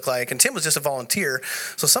does this look like? And Tim was just a volunteer.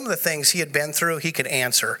 So some of the things he had been through, he could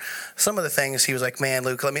answer. Some of the things he was like, man,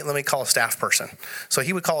 Luke, let me call a staff person. So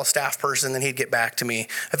he would call a staff person, then he'd get back to me.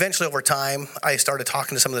 Eventually, over time, I started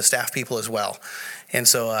talking to some of the staff people as well. And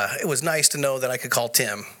so it was nice to know that I could call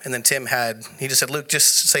Tim. And then he just said, Luke,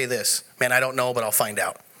 just say this. Man, I don't know, but I'll find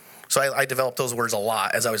out. So I developed those words a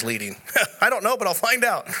lot as I was leading. I don't know, but I'll find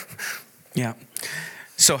out. Yeah.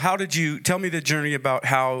 So tell me the journey about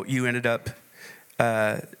how you ended up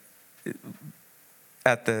at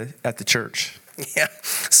the church. Yeah.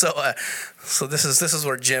 So this is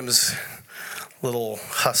where Jim's little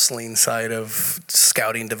hustling side of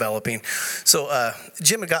scouting developing. So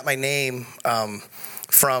Jim had got my name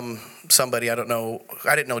from somebody, I don't know.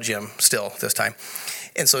 I didn't know Jim still this time.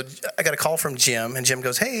 And so I got a call from Jim, and Jim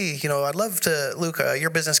goes, hey, I'd love to, Luke, you're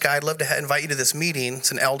a business guy. I'd love to invite you to this meeting.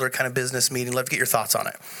 It's an elder kind of business meeting. Love to get your thoughts on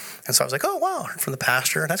it. And so I was like, oh, wow, heard from the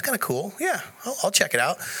pastor. That's kind of cool. Yeah, I'll check it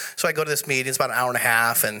out. So I go to this meeting. It's about an hour and a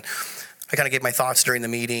half, and I kind of gave my thoughts during the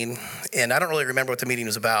meeting. And I don't really remember what the meeting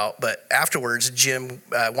was about, but afterwards, Jim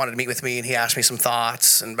wanted to meet with me, and he asked me some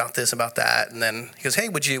thoughts and about this, about that. And then he goes, hey,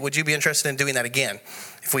 would you be interested in doing that again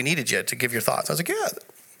if we needed you to give your thoughts? I was like,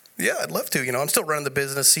 yeah, I'd love to. I'm still running the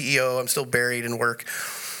business, CEO. I'm still buried in work.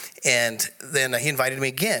 And then he invited me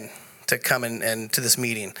again to come and to this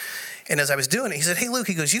meeting. And as I was doing it, he said, hey, Luke,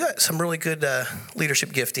 he goes, you got some really good leadership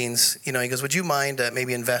giftings. He goes, would you mind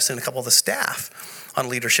maybe investing in a couple of the staff on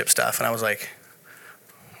leadership stuff? And I was like,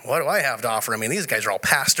 what do I have to offer? I mean, these guys are all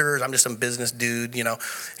pastors. I'm just some business dude,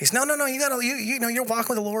 He's no, you got to, you're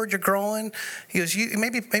walking with the Lord, you're growing. He goes,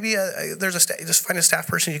 maybe there's just find a staff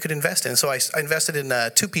person you could invest in. So I invested in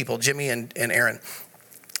two people, Jimmy and Aaron,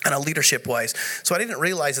 and leadership-wise. So I didn't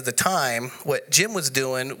realize at the time what Jim was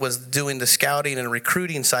doing the scouting and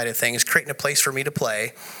recruiting side of things, creating a place for me to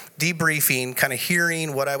play, debriefing, kind of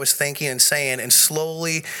hearing what I was thinking and saying, and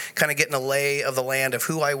slowly kind of getting a lay of the land of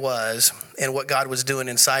who I was and what God was doing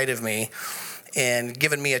inside of me. and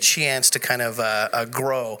given me a chance to kind of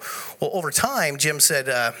grow. Well, over time, Jim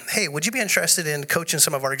said, hey, would you be interested in coaching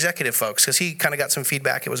some of our executive folks? Because he kind of got some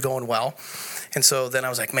feedback it was going well. And so then I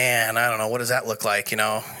was like, man, I don't know, what does that look like,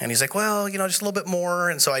 And he's like, well, just a little bit more.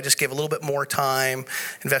 And so I just gave a little bit more time,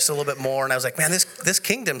 invested a little bit more. And I was like, man, this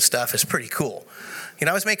kingdom stuff is pretty cool.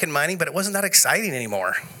 I was making money, but it wasn't that exciting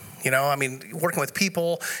anymore. Working with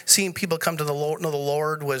people, seeing people come to know the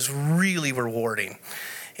Lord was really rewarding.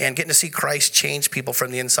 And getting to see Christ change people from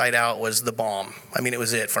the inside out was the bomb. It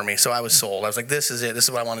was it for me. So I was sold. I was like, this is it. This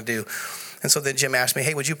is what I want to do. And so then Jim asked me,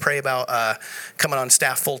 hey, would you pray about coming on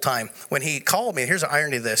staff full time? When he called me, here's the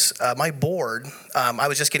irony of this. My board, I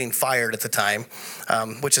was just getting fired at the time,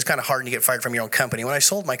 which is kind of hard when you get fired from your own company. When I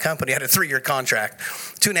sold my company, I had a 3-year contract.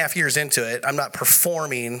 2.5 years into it, I'm not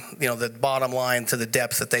performing, the bottom line to the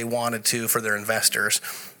depth that they wanted to for their investors.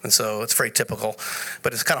 And so it's very typical,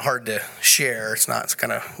 but it's kind of hard to share. It's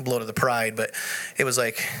kind of a blow to the pride, but it was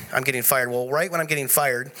like, I'm getting fired. Well, right when I'm getting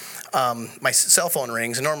fired, my cell phone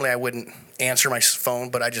rings, and normally I wouldn't answer my phone,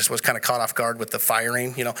 but I just was kind of caught off guard with the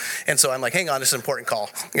firing, and so I'm like, hang on, this is an important call,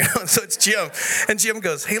 so it's Jim, and Jim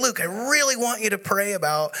goes, hey, Luke, I really want you to pray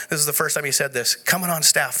about, this is the first time he said this, coming on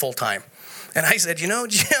staff full time. And I said, Jim,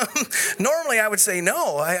 normally I would say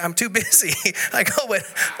no, I'm too busy. I go, but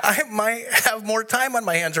I might have more time on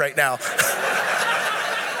my hands right now.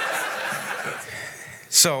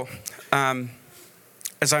 So,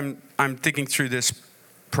 as I'm thinking through this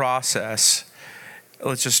process,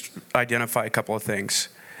 let's just identify a couple of things.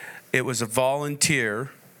 It was a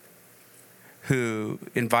volunteer who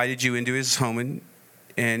invited you into his home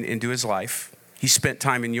and into his life. He spent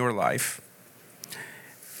time in your life.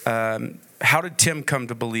 How did Tim come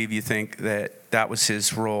to believe, you think, that was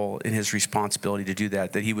his role and his responsibility to do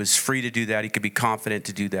that he was free to do that, he could be confident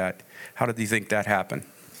to do that? How did you think that happened?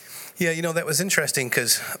 Yeah, that was interesting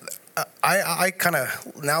because I kind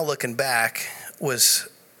of, now looking back, was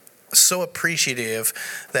so appreciative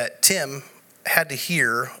that Tim had to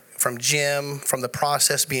hear from Jim, from the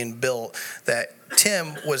process being built, that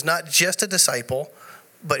Tim was not just a disciple,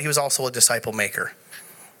 but he was also a disciple maker.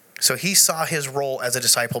 So he saw his role as a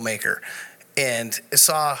disciple maker and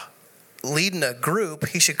saw leading a group,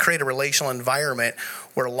 he should create a relational environment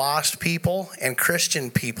where lost people and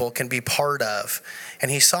Christian people can be part of.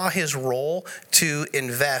 And he saw his role to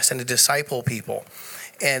invest and to disciple people.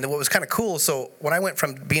 And what was kind of cool, so when I went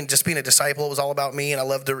from being a disciple, it was all about me, and I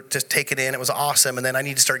loved to just take it in. It was awesome. And then I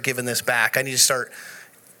need to start giving this back. I need to start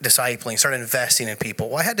discipling, start investing in people.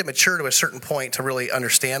 Well, I had to mature to a certain point to really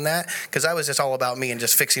understand that, because I was just all about me and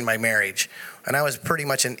just fixing my marriage. And I was pretty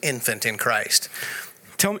much an infant in Christ.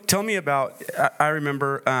 Tell me about, I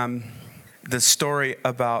remember the story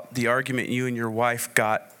about the argument you and your wife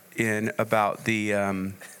got in about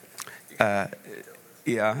the,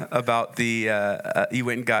 you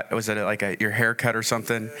went and got, was it like your haircut or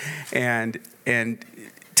something? And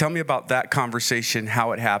tell me about that conversation,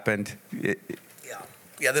 how it happened.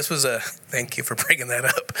 Yeah, this was thank you for bringing that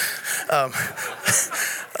up.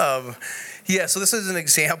 Yeah, so this is an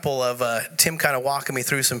example of Tim kind of walking me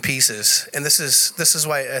through some pieces. And this is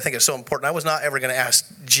why I think it's so important. I was not ever going to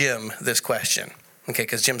ask Jim this question, okay,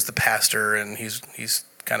 because Jim's the pastor and he's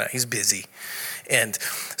busy. And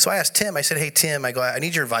so I asked Tim, I said, hey, Tim, I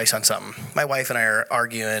need your advice on something. My wife and I are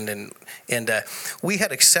arguing, and we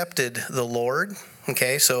had accepted the Lord,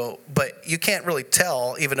 okay? So, but you can't really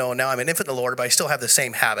tell, even though now I'm an infant in the Lord, but I still have the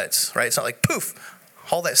same habits, right? It's not like, poof,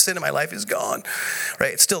 all that sin in my life is gone,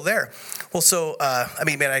 right? It's still there. Well, so, I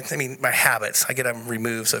mean, my habits, I get them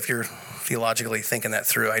removed. So if you're theologically thinking that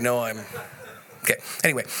through, I know I'm... Okay.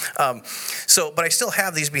 Anyway, but I still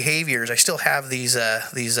have these behaviors. I still have these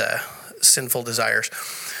sinful desires.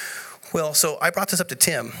 Well, so I brought this up to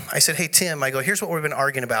Tim. I said, hey, Tim, I go, here's what we've been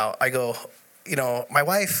arguing about. I go, my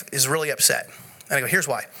wife is really upset. And I go, here's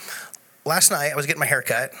why. Last night, I was getting my hair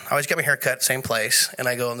cut. I always get my hair cut, same place. And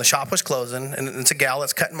I go, and the shop was closing, and it's a gal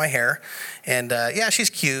that's cutting my hair. And, yeah,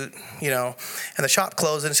 she's cute, and the shop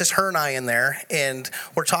closed, and it's just her and I in there. And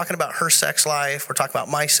we're talking about her sex life. We're talking about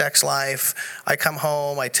my sex life. I come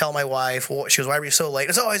home. I tell my wife. She goes, why were you so late?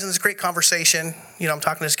 It's always in this great conversation. I'm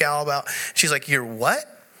talking to this gal about. She's like, you're what?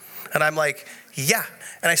 And I'm like, yeah.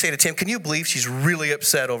 And I say to Tim, can you believe she's really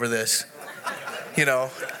upset over this?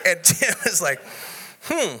 And Tim is like,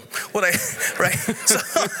 right?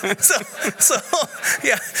 So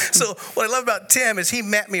what I love about Tim is he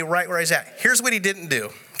met me right where I was at. Here's what he didn't do.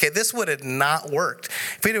 Okay, this would have not worked.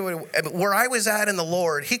 Where I was at in the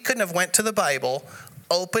Lord, he couldn't have went to the Bible,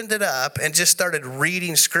 opened it up, and just started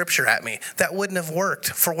reading scripture at me. That wouldn't have worked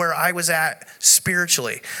for where I was at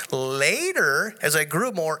spiritually. Later, as I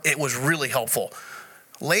grew more, it was really helpful.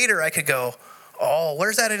 Later, I could go, Oh,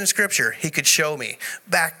 where's that in Scripture? He could show me.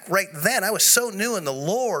 Back right then, I was so new in the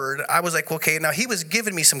Lord. I was like, okay, now he was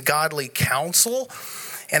giving me some godly counsel.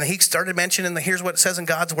 And he started mentioning here's what it says in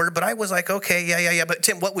God's word. But I was like, okay, yeah. But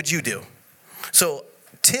Tim, what would you do? So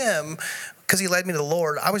Tim, because he led me to the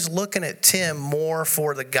Lord, I was looking at Tim more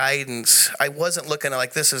for the guidance. I wasn't looking at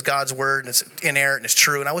like, this is God's word and it's inerrant and it's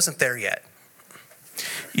true. And I wasn't there yet.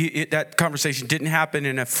 That conversation didn't happen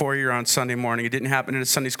in a foyer on Sunday morning. It didn't happen in a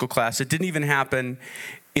Sunday school class. It didn't even happen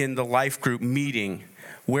in the life group meeting.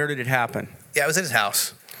 Where did it happen? Yeah, it was at his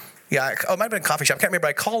house. Yeah, it might have been a coffee shop. I can't remember.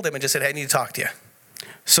 I called him and just said, hey, I need to talk to you.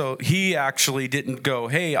 So he actually didn't go,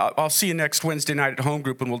 hey, I'll see you next Wednesday night at home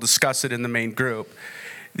group and we'll discuss it in the main group.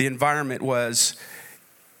 The environment was,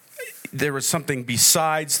 there was something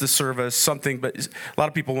besides the service, something, but a lot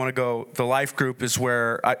of people want to go, the life group is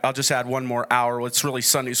where, I'll just add one more hour. It's really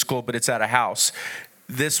Sunday school, but it's at a house.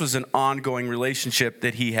 This was an ongoing relationship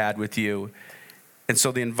that he had with you. And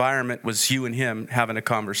so the environment was you and him having a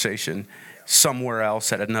conversation somewhere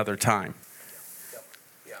else at another time.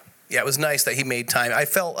 Yeah, it was nice that he made time. I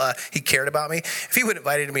felt he cared about me. If he would have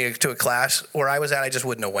invited me to a class where I was at, I just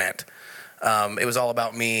wouldn't have went. It was all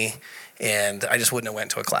about me, and I just wouldn't have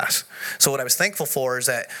went to a class. So what I was thankful for is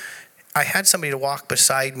that I had somebody to walk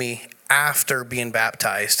beside me after being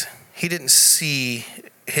baptized. He didn't see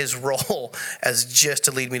his role as just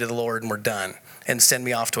to lead me to the Lord and we're done and send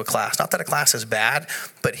me off to a class. Not that a class is bad,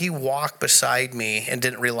 but he walked beside me and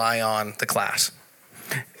didn't rely on the class.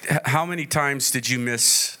 How many times did you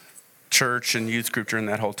miss church and youth group during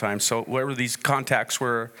that whole time? So whatever these contacts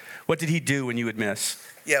were, what did he do when you would miss?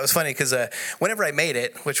 Yeah, it was funny because whenever I made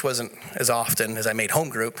it, which wasn't as often as I made home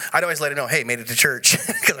group, I'd always let him know, hey, made it to church,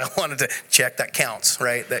 because I wanted to check that counts,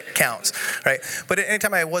 right? That counts, right? But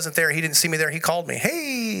anytime I wasn't there, he didn't see me there, he called me,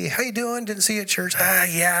 hey, how you doing? Didn't see you at church.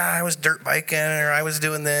 Yeah, I was dirt biking or I was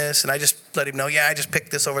doing this. And I just let him know, yeah, I just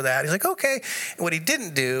picked this over that. He's like, okay. And what he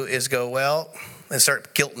didn't do is go, well, and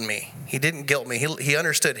start guilting me. He didn't guilt me. He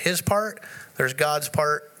understood his part, there's God's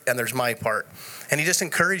part, and there's my part. And he just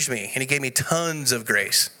encouraged me, and he gave me tons of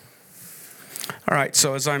grace. All right,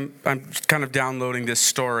 so as I'm kind of downloading this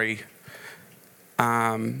story,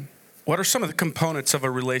 what are some of the components of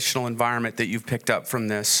a relational environment that you've picked up from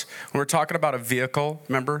this? When we're talking about a vehicle,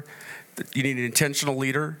 remember, you need an intentional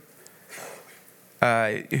leader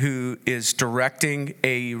who is directing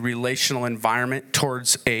a relational environment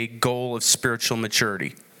towards a goal of spiritual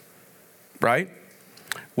maturity, right?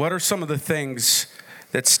 What are some of the things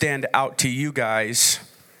that stand out to you guys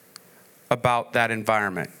about that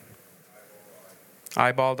environment?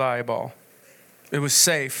 Eyeball to eyeball. It was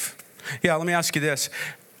safe. Yeah, let me ask you this.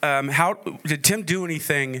 How did Tim do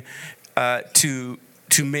anything to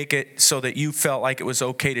make it so that you felt like it was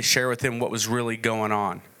okay to share with him what was really going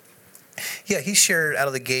on? Yeah, he shared out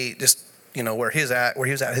of the gate just, where he was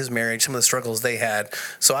at his marriage, some of the struggles they had.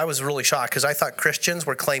 So I was really shocked because I thought Christians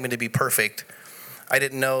were claiming to be perfect. I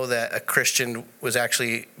didn't know that a Christian was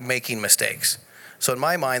actually making mistakes. So in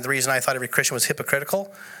my mind, the reason I thought every Christian was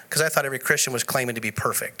hypocritical, because I thought every Christian was claiming to be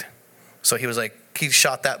perfect. So he was like, he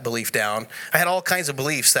shot that belief down. I had all kinds of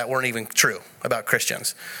beliefs that weren't even true about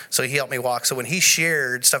Christians. So he helped me walk. So when he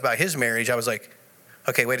shared stuff about his marriage, I was like,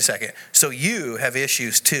 okay, wait a second. So you have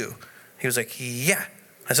issues too. He was like, yeah.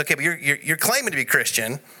 I said, okay, but you're claiming to be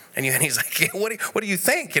Christian. And he's like, yeah, what do you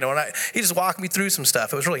think? And he just walked me through some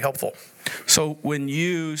stuff. It was really helpful. So when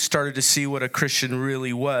you started to see what a Christian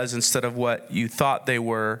really was instead of what you thought they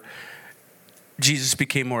were, Jesus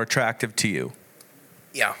became more attractive to you.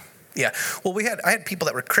 Yeah. Well, I had people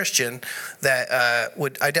that were Christian that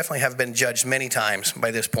I definitely have been judged many times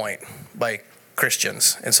by this point by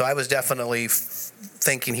Christians. And so I was definitely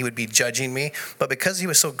thinking he would be judging me. But because he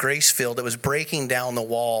was so grace-filled, it was breaking down the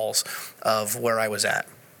walls of where I was at.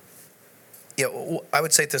 Yeah, I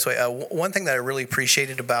would say it this way. One thing that I really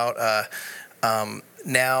appreciated about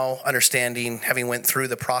now understanding, having went through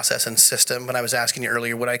the process and system, when I was asking you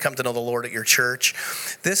earlier, would I come to know the Lord at your church?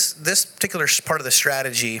 This particular part of the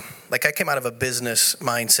strategy, like I came out of a business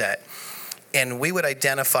mindset, and we would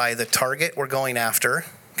identify the target we're going after,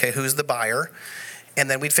 okay, who's the buyer, and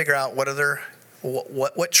then we'd figure out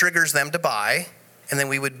what triggers them to buy, and then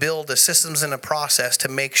we would build the systems and a process to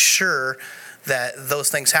make sure that those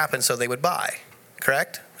things happen so they would buy,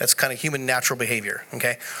 correct? That's kind of human natural behavior,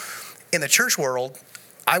 okay? In the church world,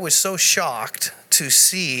 I was so shocked to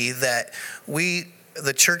see that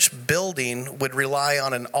the church building would rely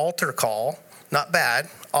on an altar call. Not bad,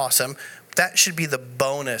 awesome. That should be the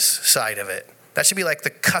bonus side of it. That should be like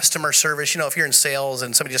the customer service. If you're in sales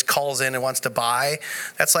and somebody just calls in and wants to buy,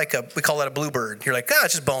 that's like we call that a bluebird. You're like,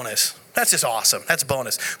 it's just bonus. That's just awesome. That's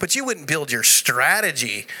bonus. But you wouldn't build your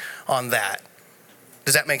strategy on that.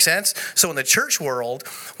 Does that make sense? So in the church world,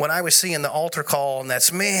 when I was seeing the altar call, and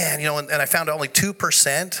that's, man, and I found only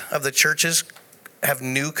 2% of the churches have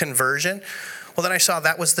new conversion. Well, then I saw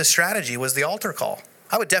that was the strategy, was the altar call.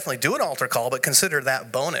 I would definitely do an altar call, but consider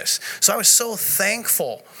that bonus. So I was so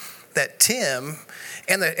thankful that Tim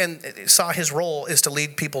and saw his role is to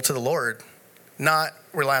lead people to the Lord, not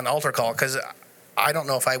rely on the altar call, because I don't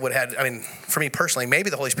know if I would have had, for me personally, maybe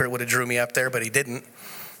the Holy Spirit would have drew me up there, but he didn't.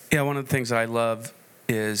 Yeah, one of the things that I love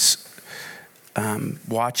is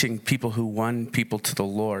watching people who won people to the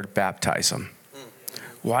Lord baptize them.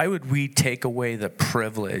 Why would we take away the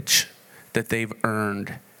privilege that they've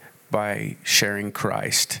earned by sharing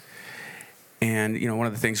Christ? And, one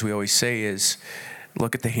of the things we always say is,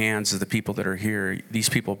 look at the hands of the people that are here. These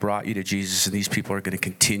people brought you to Jesus, and these people are going to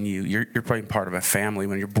continue. You're probably part of a family.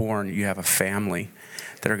 When you're born, you have a family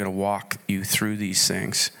that are going to walk you through these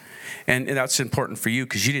things. And that's important for you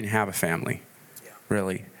because you didn't have a family,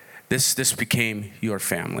 really. This became your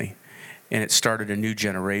family, and it started a new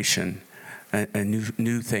generation, a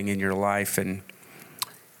new thing in your life. And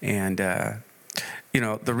the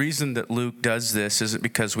reason that Luke does this isn't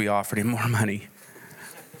because we offered him more money.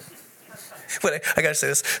 But I got to say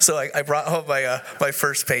this. So I brought home my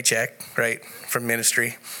first paycheck, right, from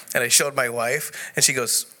ministry, and I showed my wife, and she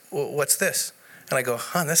goes, well, "What's this?" And I go,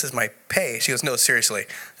 "Hon, this is my pay." She goes, "No, seriously."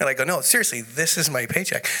 And I go, "No, seriously, this is my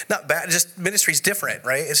paycheck." Not bad. Just ministry's different,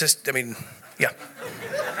 right? It's just, yeah.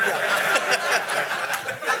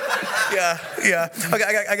 Yeah. Okay,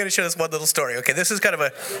 I got to share this one little story. Okay, this is kind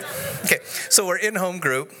of so we're in home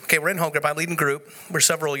group. Okay, we're in home group. I'm leading group. We're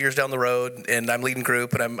several years down the road, and I'm leading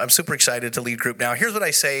group, and I'm super excited to lead group now. Here's what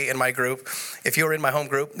I say in my group. If you were in my home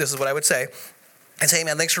group, this is what I would say. I'd say, "Hey,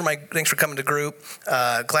 man, thanks for coming to group.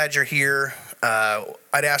 Glad you're here."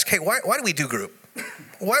 I'd ask, "Hey, why do we do group?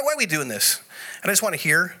 Why are we doing this?" And I just want to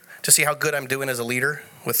hear to see how good I'm doing as a leader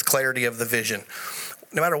with clarity of the vision.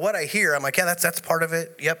 No matter what I hear, I'm like, yeah, that's part of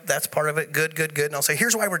it. Yep, that's part of it. Good. And I'll say,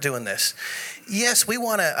 here's why we're doing this. Yes, we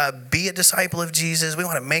want to be a disciple of Jesus. We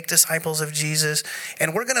want to make disciples of Jesus.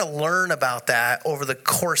 And we're going to learn about that over the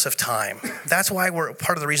course of time. That's why we're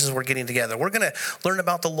part of the reasons we're getting together. We're going to learn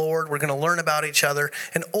about the Lord. We're going to learn about each other.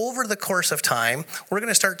 And over the course of time, we're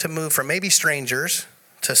going to start to move from maybe strangers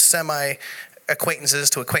to acquaintances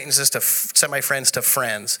to semi-friends to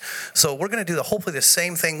friends. So we're going to do hopefully the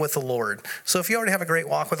same thing with the Lord. So if you already have a great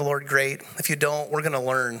walk with the Lord, great. If you don't, we're going to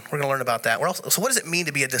learn. We're going to learn about that. So what does it mean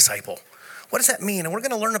to be a disciple? What does that mean? And we're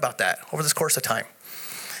going to learn about that over this course of time.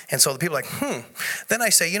 And so the people are like, Then I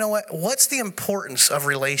say, you know what? What's the importance of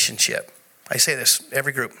relationship? I say this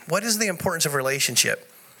every group. What is the importance of relationship?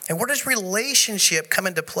 And where does relationship come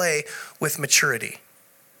into play with maturity?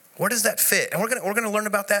 Where does that fit? And we're gonna learn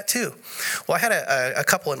about that too. Well, I had a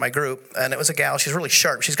couple in my group, and it was a gal. She's really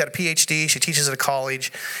sharp. She's got a PhD. She teaches at a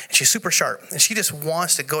college, and she's super sharp. And she just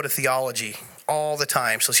wants to go to theology all the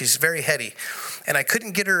time. So she's very heady. And I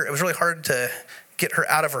couldn't get her. It was really hard to get her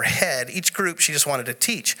out of her head. Each group, she just wanted to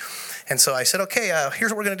teach. And so I said, okay,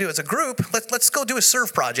 here's what we're gonna do as a group. Let's go do a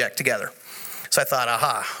serve project together. So I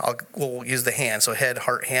thought, we'll use the hands. So head,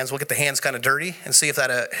 heart, hands. We'll get the hands kind of dirty and see if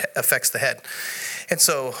that affects the head. And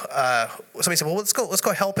so somebody said, well, let's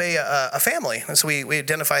go help a family. And so we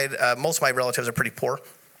identified, most of my relatives are pretty poor.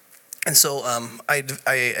 And so I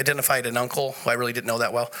identified an uncle who I really didn't know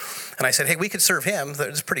that well. And I said, hey, we could serve him.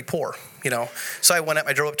 That's pretty poor, So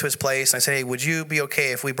I drove up to his place, and I said, hey, would you be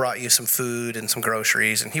okay if we brought you some food and some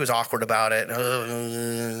groceries? And he was awkward about it.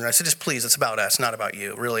 And I said, just please, it's about us, not about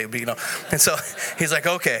you, really. And so he's like,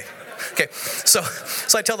 okay. So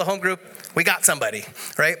I tell the home group, we got somebody,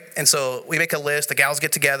 right? And so we make a list. The gals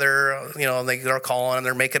get together, and they're calling, and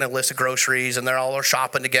they're making a list of groceries, and they're all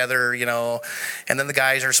shopping together, And then the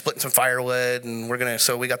guys are splitting some firewood, and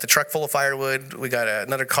so we got the truck full of firewood. We got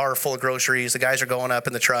another car full of groceries. The guys are going up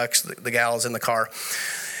in the trucks. The gals in the car.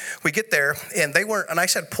 We get there, and they weren't, and I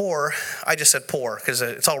said poor. I just said poor because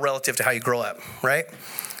it's all relative to how you grow up, right?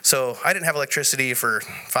 So I didn't have electricity for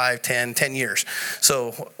 5, 10 years.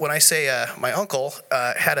 So when I say my uncle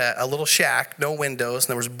had a little shack, no windows, and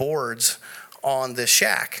there was boards on this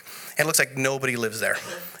shack, and it looks like nobody lives there.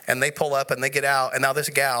 And they pull up and they get out, and now this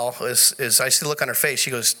gal is I see the look on her face. She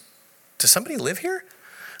goes, does somebody live here?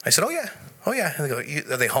 I said, oh yeah. And they go,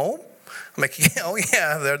 are they home? I'm like, yeah, oh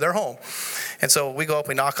yeah, they're home. And so we go up,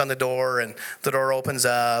 we knock on the door, and the door opens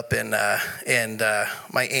up, and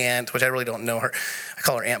my aunt, which I really don't know her, I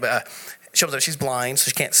call her aunt, but she opens up, she's blind, so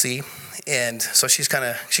she can't see. And so she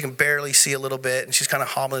can barely see a little bit, and she's kind of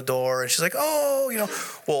hobbling the door, and she's like,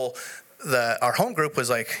 oh, well, our home group was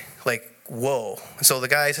like, whoa. And so the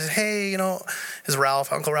guy says, hey, is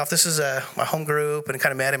Ralph, Uncle Ralph, this is my home group, and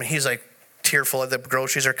kind of met him, and he's like, tearful. The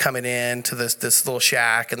groceries are coming in to this little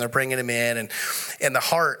shack, and they're bringing them in, and the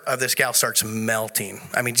heart of this gal starts melting.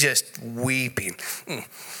 I mean, just weeping.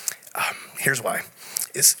 Here's why: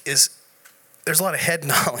 there's a lot of head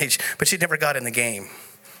knowledge, but she never got in the game.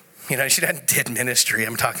 You know, she did ministry.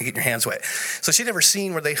 I'm talking getting your hands wet. So she'd never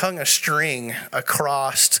seen where they hung a string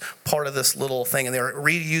across part of this little thing, and they were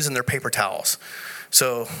reusing their paper towels.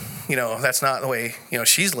 So, you know, that's not the way, you know,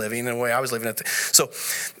 she's living and the way I was living. So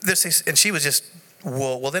this is, and she was just,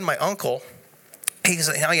 well, then my uncle, he's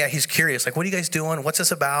like, oh yeah, he's curious. Like, what are you guys doing? What's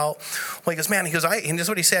this about? Well, he goes, man, and this is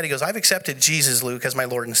what he said. He goes, I've accepted Jesus, Luke, as my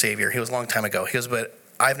Lord and Savior. He was a long time ago. He goes, but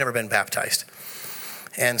I've never been baptized.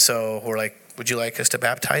 And so we're like, would you like us to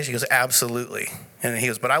baptize? He goes, absolutely. And he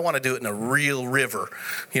goes, but I want to do it in a real river,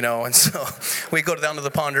 you know. And so we go down to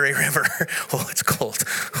the Ponderay River. Oh, it's cold.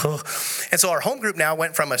 Oh. And so our home group now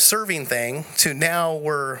went from a serving thing to now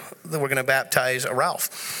we're going to baptize a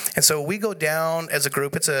Ralph. And so we go down as a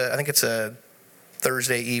group. I think it's a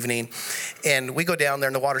Thursday evening, and we go down there,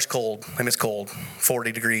 and the water's cold. I mean, it's cold,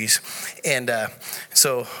 40 degrees. And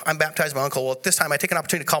so I'm baptized my uncle. Well, at this time, I take an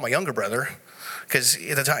opportunity to call my younger brother, because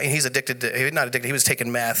at the time he's not addicted. He was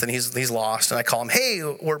taking meth, and he's lost. And I call him, hey,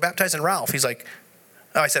 we're baptizing Ralph. He's like,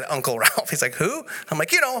 oh, I said Uncle Ralph. He's like, who? I'm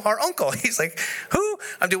like, you know, our uncle. He's like, who?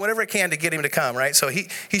 I'm doing whatever I can to get him to come, right? So he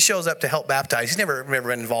shows up to help baptize. He's never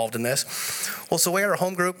been involved in this. Well, so we are a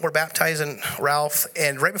home group. We're baptizing Ralph,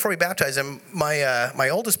 and right before we baptize him, my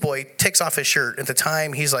oldest boy takes off his shirt. At the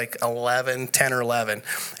time, he's like 10 or 11,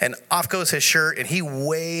 and off goes his shirt, and he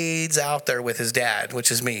wades out there with his dad,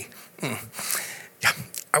 which is me. Yeah,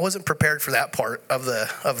 I wasn't prepared for that part of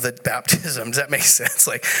the baptism. Does that make sense?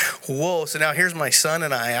 Like, whoa. So now here's my son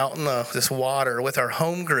and I out in this water with our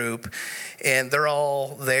home group, and they're all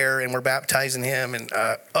there, and we're baptizing him. And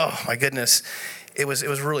oh my goodness, it was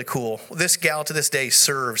really cool. This gal to this day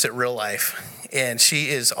serves at Real Life, and she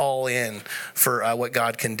is all in for what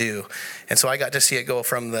God can do. And so I got to see it go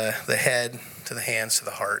from the head to the hands to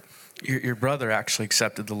the heart. Your brother actually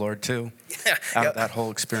accepted the Lord too. Yeah, out of that whole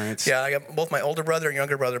experience. Yeah, I got both my older brother and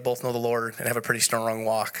younger brother both know the Lord and have a pretty strong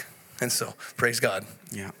walk. And so, praise God.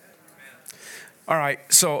 Yeah. All right,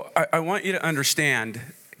 so I want you to understand,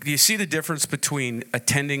 do you see the difference between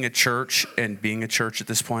attending a church and being a church at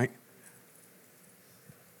this point?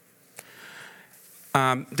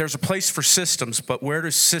 There's a place for systems, but where do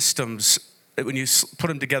systems, when you put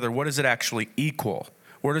them together, what does it actually equal?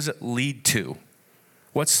 Where does it lead to?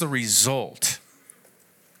 What's the result?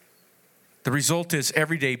 The result is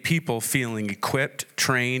everyday people feeling equipped,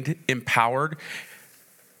 trained, empowered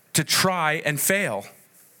to try and fail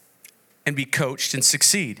and be coached and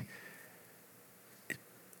succeed.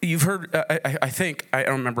 You've heard, I think, I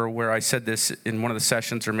don't remember where I said this in one of the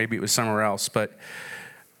sessions, or maybe it was somewhere else, but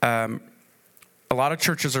a lot of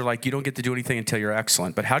churches are like, you don't get to do anything until you're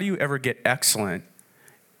excellent. But how do you ever get excellent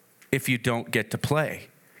if you don't get to play?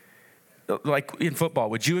 Like in football,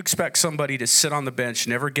 would you expect somebody to sit on the bench,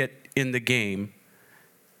 never get in the game,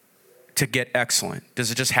 to get excellent?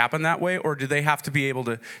 Does it just happen that way, or do they have to be able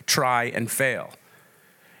to try and fail?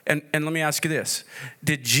 And let me ask you this.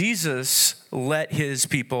 Did Jesus let his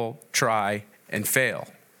people try and fail?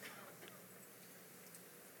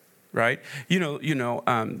 Right?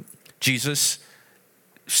 Jesus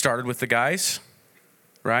started with the guys,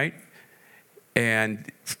 right? And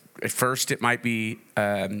at first it might be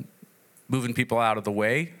moving people out of the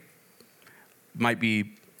way, might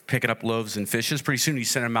be picking up loaves and fishes. Pretty soon he's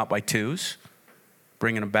sending them out by twos,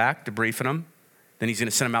 bringing them back, debriefing them. Then he's going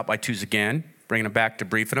to send them out by twos again, bringing them back,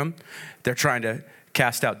 debriefing them. They're trying to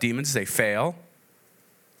cast out demons. They fail.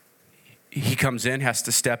 He comes in, has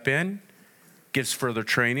to step in, gives further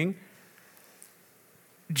training.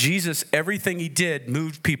 Jesus, everything he did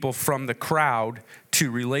moved people from the crowd to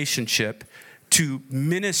relationship, to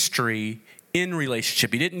ministry in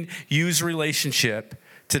relationship. He didn't use relationship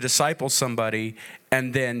to disciple somebody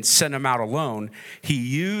and then send them out alone. He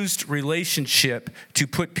used relationship to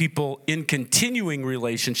put people in continuing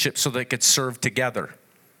relationship so they could serve together.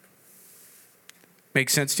 Make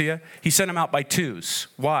sense to you? He sent them out by twos.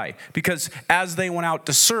 Why? Because as they went out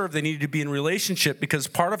to serve, they needed to be in relationship, because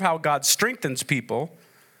part of how God strengthens people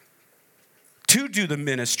to do the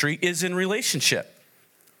ministry is in relationship.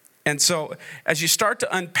 And so as you start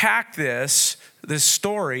to unpack this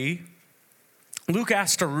story, Luke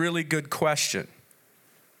asked a really good question.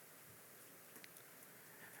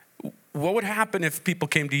 What would happen if people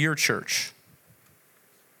came to your church?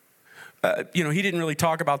 He didn't really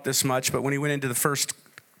talk about this much, but when he went into the first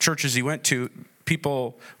churches he went to,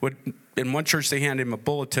 people would, in one church they handed him a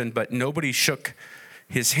bulletin, but nobody shook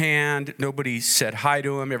his hand. Nobody said hi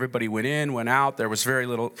to him. Everybody went in, went out. There was very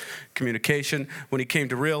little communication. When he came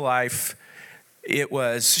to real life, it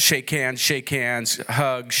was shake hands,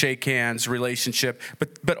 hug, shake hands, relationship.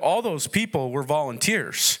 But all those people were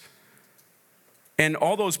volunteers. And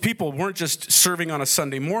all those people weren't just serving on a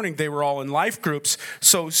Sunday morning. They were all in life groups.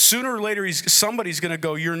 So sooner or later, somebody's going to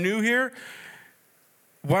go, you're new here?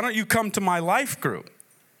 Why don't you come to my life group?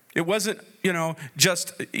 It wasn't,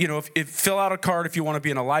 just, if fill out a card if you want to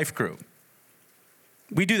be in a life group.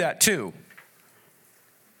 We do that too,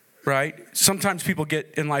 right? Sometimes people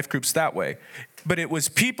get in life groups that way. But it was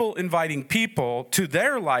people inviting people to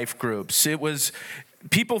their life groups. It was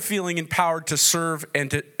people feeling empowered to serve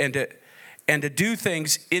and to do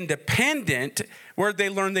things independent, where they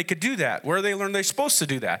learned they could do that, where they learned they're supposed to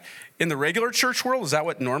do that. In the regular church world, is that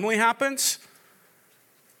what normally happens?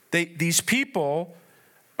 These people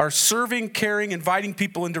are serving, caring, inviting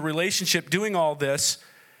people into relationship, doing all this.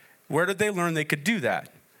 Where did they learn they could do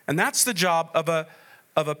that? And that's the job of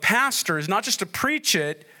a pastor, is not just to preach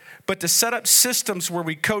it, but to set up systems where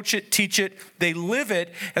we coach it, teach it, they live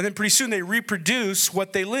it, and then pretty soon they reproduce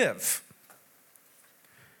what they live.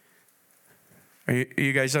 Are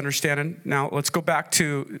you guys understanding? Now, let's go back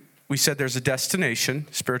to, we said there's a destination.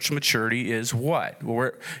 Spiritual maturity is what?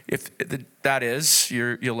 Well, if that is,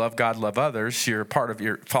 you love God, love others. You're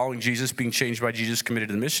following Jesus, being changed by Jesus, committed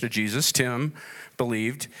to the mission of Jesus. Tim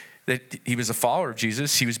believed that he was a follower of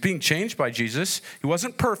Jesus. He was being changed by Jesus. He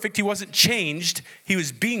wasn't perfect. He wasn't changed. He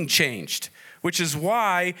was being changed, which is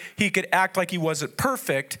why he could act like he wasn't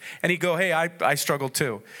perfect, and he'd go, hey, I struggle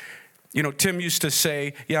too. Tim used to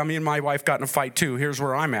say, yeah, me and my wife got in a fight too. Here's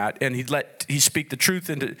where I'm at. And he speak the truth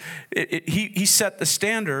into it. He set the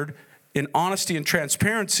standard in honesty and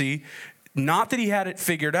transparency, not that he had it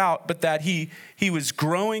figured out, but that he was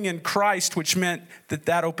growing in Christ, which meant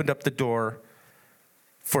that opened up the door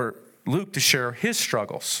for Luke to share his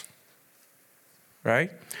struggles,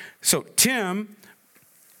 right? So Tim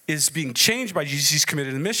is being changed by Jesus. He's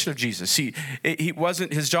committed to the mission of Jesus.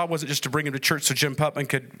 His job wasn't just to bring him to church so Jim Putman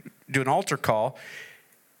could do an altar call.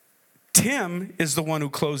 Tim is the one who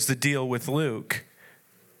closed the deal with Luke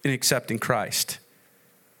in accepting Christ.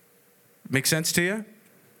 Make sense to you?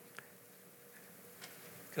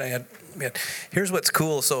 Can I add? Yeah. Here's what's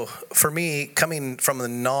cool. So for me, coming from the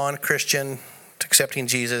non-Christian to accepting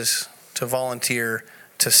Jesus, to volunteer,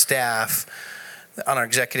 to staff on our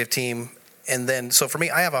executive team, and then, so for me,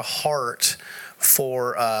 I have a heart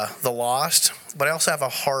for the lost, but I also have a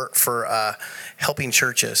heart for helping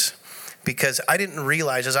churches, because I didn't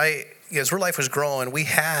realize as Real Life was growing, we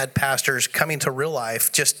had pastors coming to Real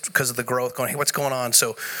Life just because of the growth, going, hey, what's going on?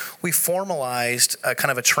 So we formalized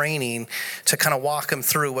kind of a training to kind of walk them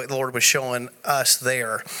through what the Lord was showing us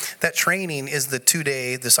there. That training is the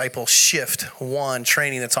 2-day Disciple Shift 1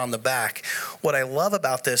 training that's on the back. What I love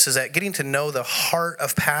about this is that getting to know the heart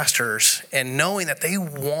of pastors and knowing that they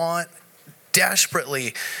want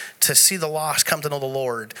desperately to see the lost come to know the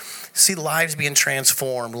Lord, see lives being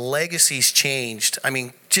transformed, legacies changed. I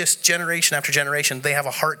mean, just generation after generation, they have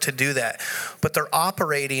a heart to do that. But they're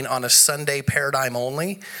operating on a Sunday paradigm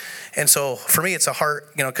only. And so for me, it's a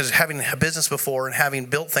heart, because having a business before and having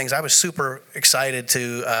built things, I was super excited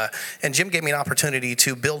to, and Jim gave me an opportunity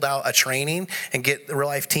to build out a training and get the Real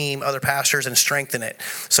Life team, other pastors, and strengthen it.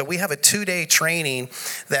 So we have a 2-day training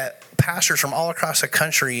that pastors from all across the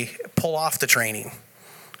country pull off the training.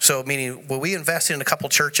 So meaning, when we invested in a couple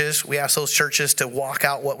churches, we asked those churches to walk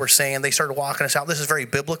out what we're saying. They started walking us out. This is very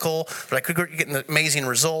biblical. They're like, we're getting amazing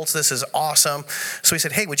results. This is awesome. So we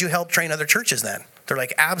said, hey, would you help train other churches then? They're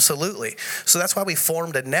like, absolutely. So that's why we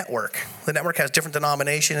formed a network. The network has different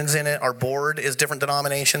denominations in it. Our board is different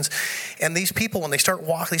denominations. And these people, when they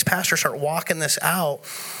these pastors start walking this out,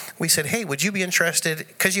 we said, hey, would you be interested,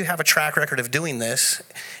 because you have a track record of doing this,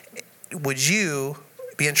 would you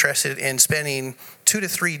be interested in spending 2 to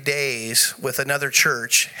 3 days with another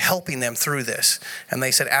church helping them through this? And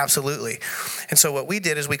they said, absolutely. And so what we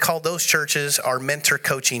did is we called those churches our mentor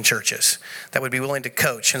coaching churches that would be willing to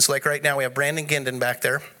coach. And so like right now we have Brandon Guindon back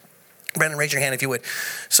there. Brandon, raise your hand if you would.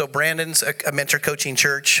 So Brandon's a mentor coaching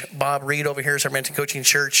church. Bob Reed over here is our mentor coaching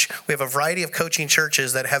church. We have a variety of coaching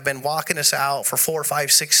churches that have been walking us out for 4,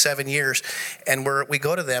 5, 6, 7 years. And we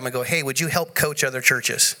go to them and go, hey, would you help coach other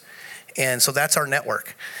churches? And so that's our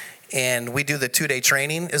network. And we do the 2-day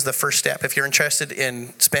training is the first step. If you're interested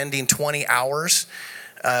in spending 20 hours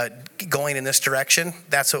going in this direction,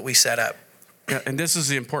 that's what we set up. Yeah, and this is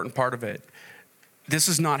the important part of it. This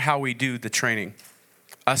is not how we do the training.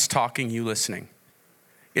 Us talking, you listening.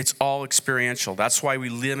 It's all experiential. That's why we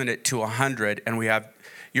limit it to 100, and we have,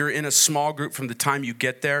 You're in a small group from the time you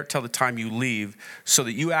get there till the time you leave, so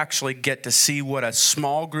that you actually get to see what a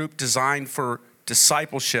small group designed for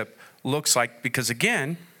discipleship looks like. Because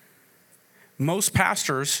again, most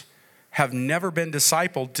pastors have never been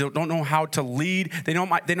discipled, don't know how to lead. They know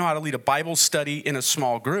how to lead a Bible study in a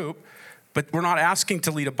small group, but we're not asking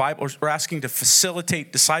to lead a Bible, we're asking to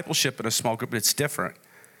facilitate discipleship in a small group. It's different.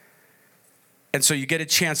 And so you get a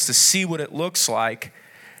chance to see what it looks like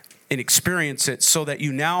and experience it, so that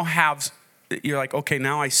you now you're like, okay,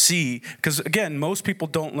 now I see. Because again, most people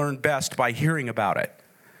don't learn best by hearing about it.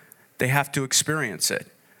 They have to experience it.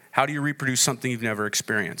 How do you reproduce something you've never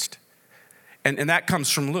experienced? And that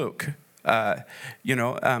comes from Luke. Back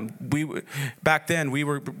then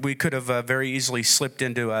we could have very easily slipped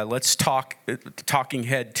into let's talking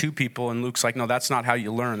head to people, and Luke's like, no, that's not how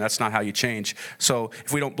you learn, that's not how you change. So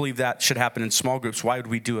if we don't believe that should happen in small groups, why would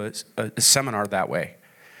we do a seminar that way?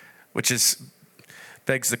 Which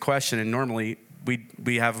begs the question. And normally we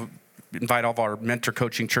invite all of our mentor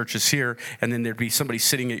coaching churches here, and then there'd be somebody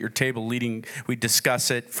sitting at your table leading. We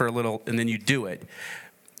discuss it for a little, and then you do it.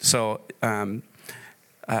 So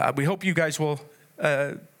we hope you guys will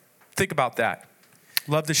think about that.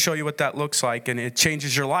 Love to show you what that looks like, and it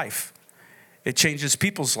changes your life. It changes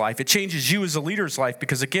people's life. It changes you as a leader's life,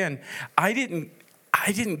 because again, I didn't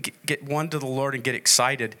get one to the Lord and get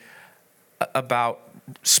excited about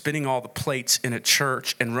spinning all the plates in a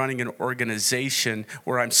church and running an organization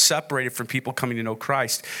where I'm separated from people coming to know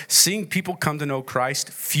Christ. Seeing people come to know Christ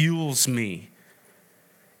fuels me.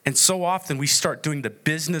 And so often we start doing the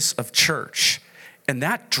business of church, and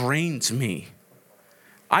that drains me.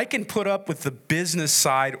 I can put up with the business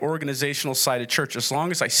side, organizational side of church, as long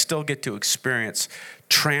as I still get to experience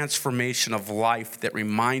transformation of life that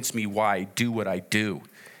reminds me why I do what I do.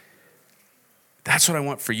 That's what I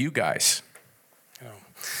want for you guys.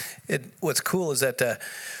 What's cool is that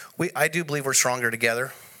I do believe we're stronger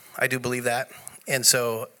together. I do believe that. And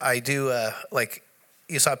so I do, like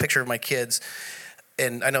you saw a picture of my kids,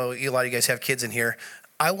 and I know a lot of you guys have kids in here.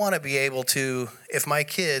 I want to be able to, if my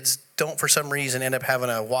kids don't for some reason end up having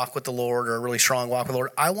a walk with the Lord or a really strong walk with the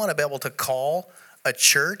Lord, I want to be able to call a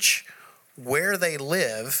church where they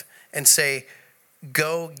live and say,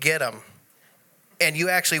 go get them. And you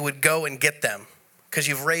actually would go and get them, because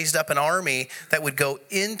you've raised up an army that would go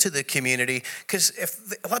into the community. Because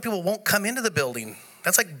a lot of people won't come into the building.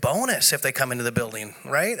 That's like bonus if they come into the building,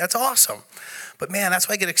 right? That's awesome. But man, that's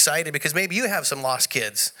why I get excited, because maybe you have some lost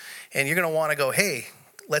kids and you're going to want to go, hey,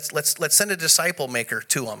 let's send a disciple maker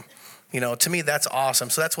to them. To me, that's awesome.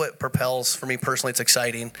 So that's what propels, for me personally, it's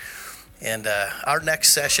exciting. And our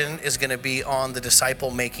next session is going to be on the disciple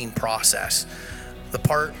making process.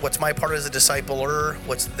 What's my part as a discipler,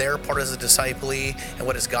 what's their part as a disciplee, and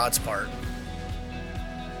what is God's part.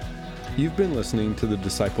 You've been listening to the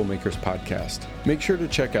Disciple Makers podcast. Make sure to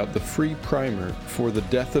check out the free primer for The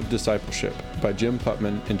Death of Discipleship by Jim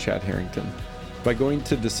Putman and Chad Harrington by going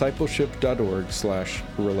to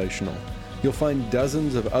discipleship.org/relational. You'll find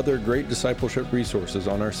dozens of other great discipleship resources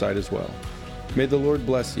on our site as well. May the Lord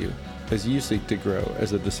bless you as you seek to grow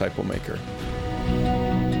as a disciple maker.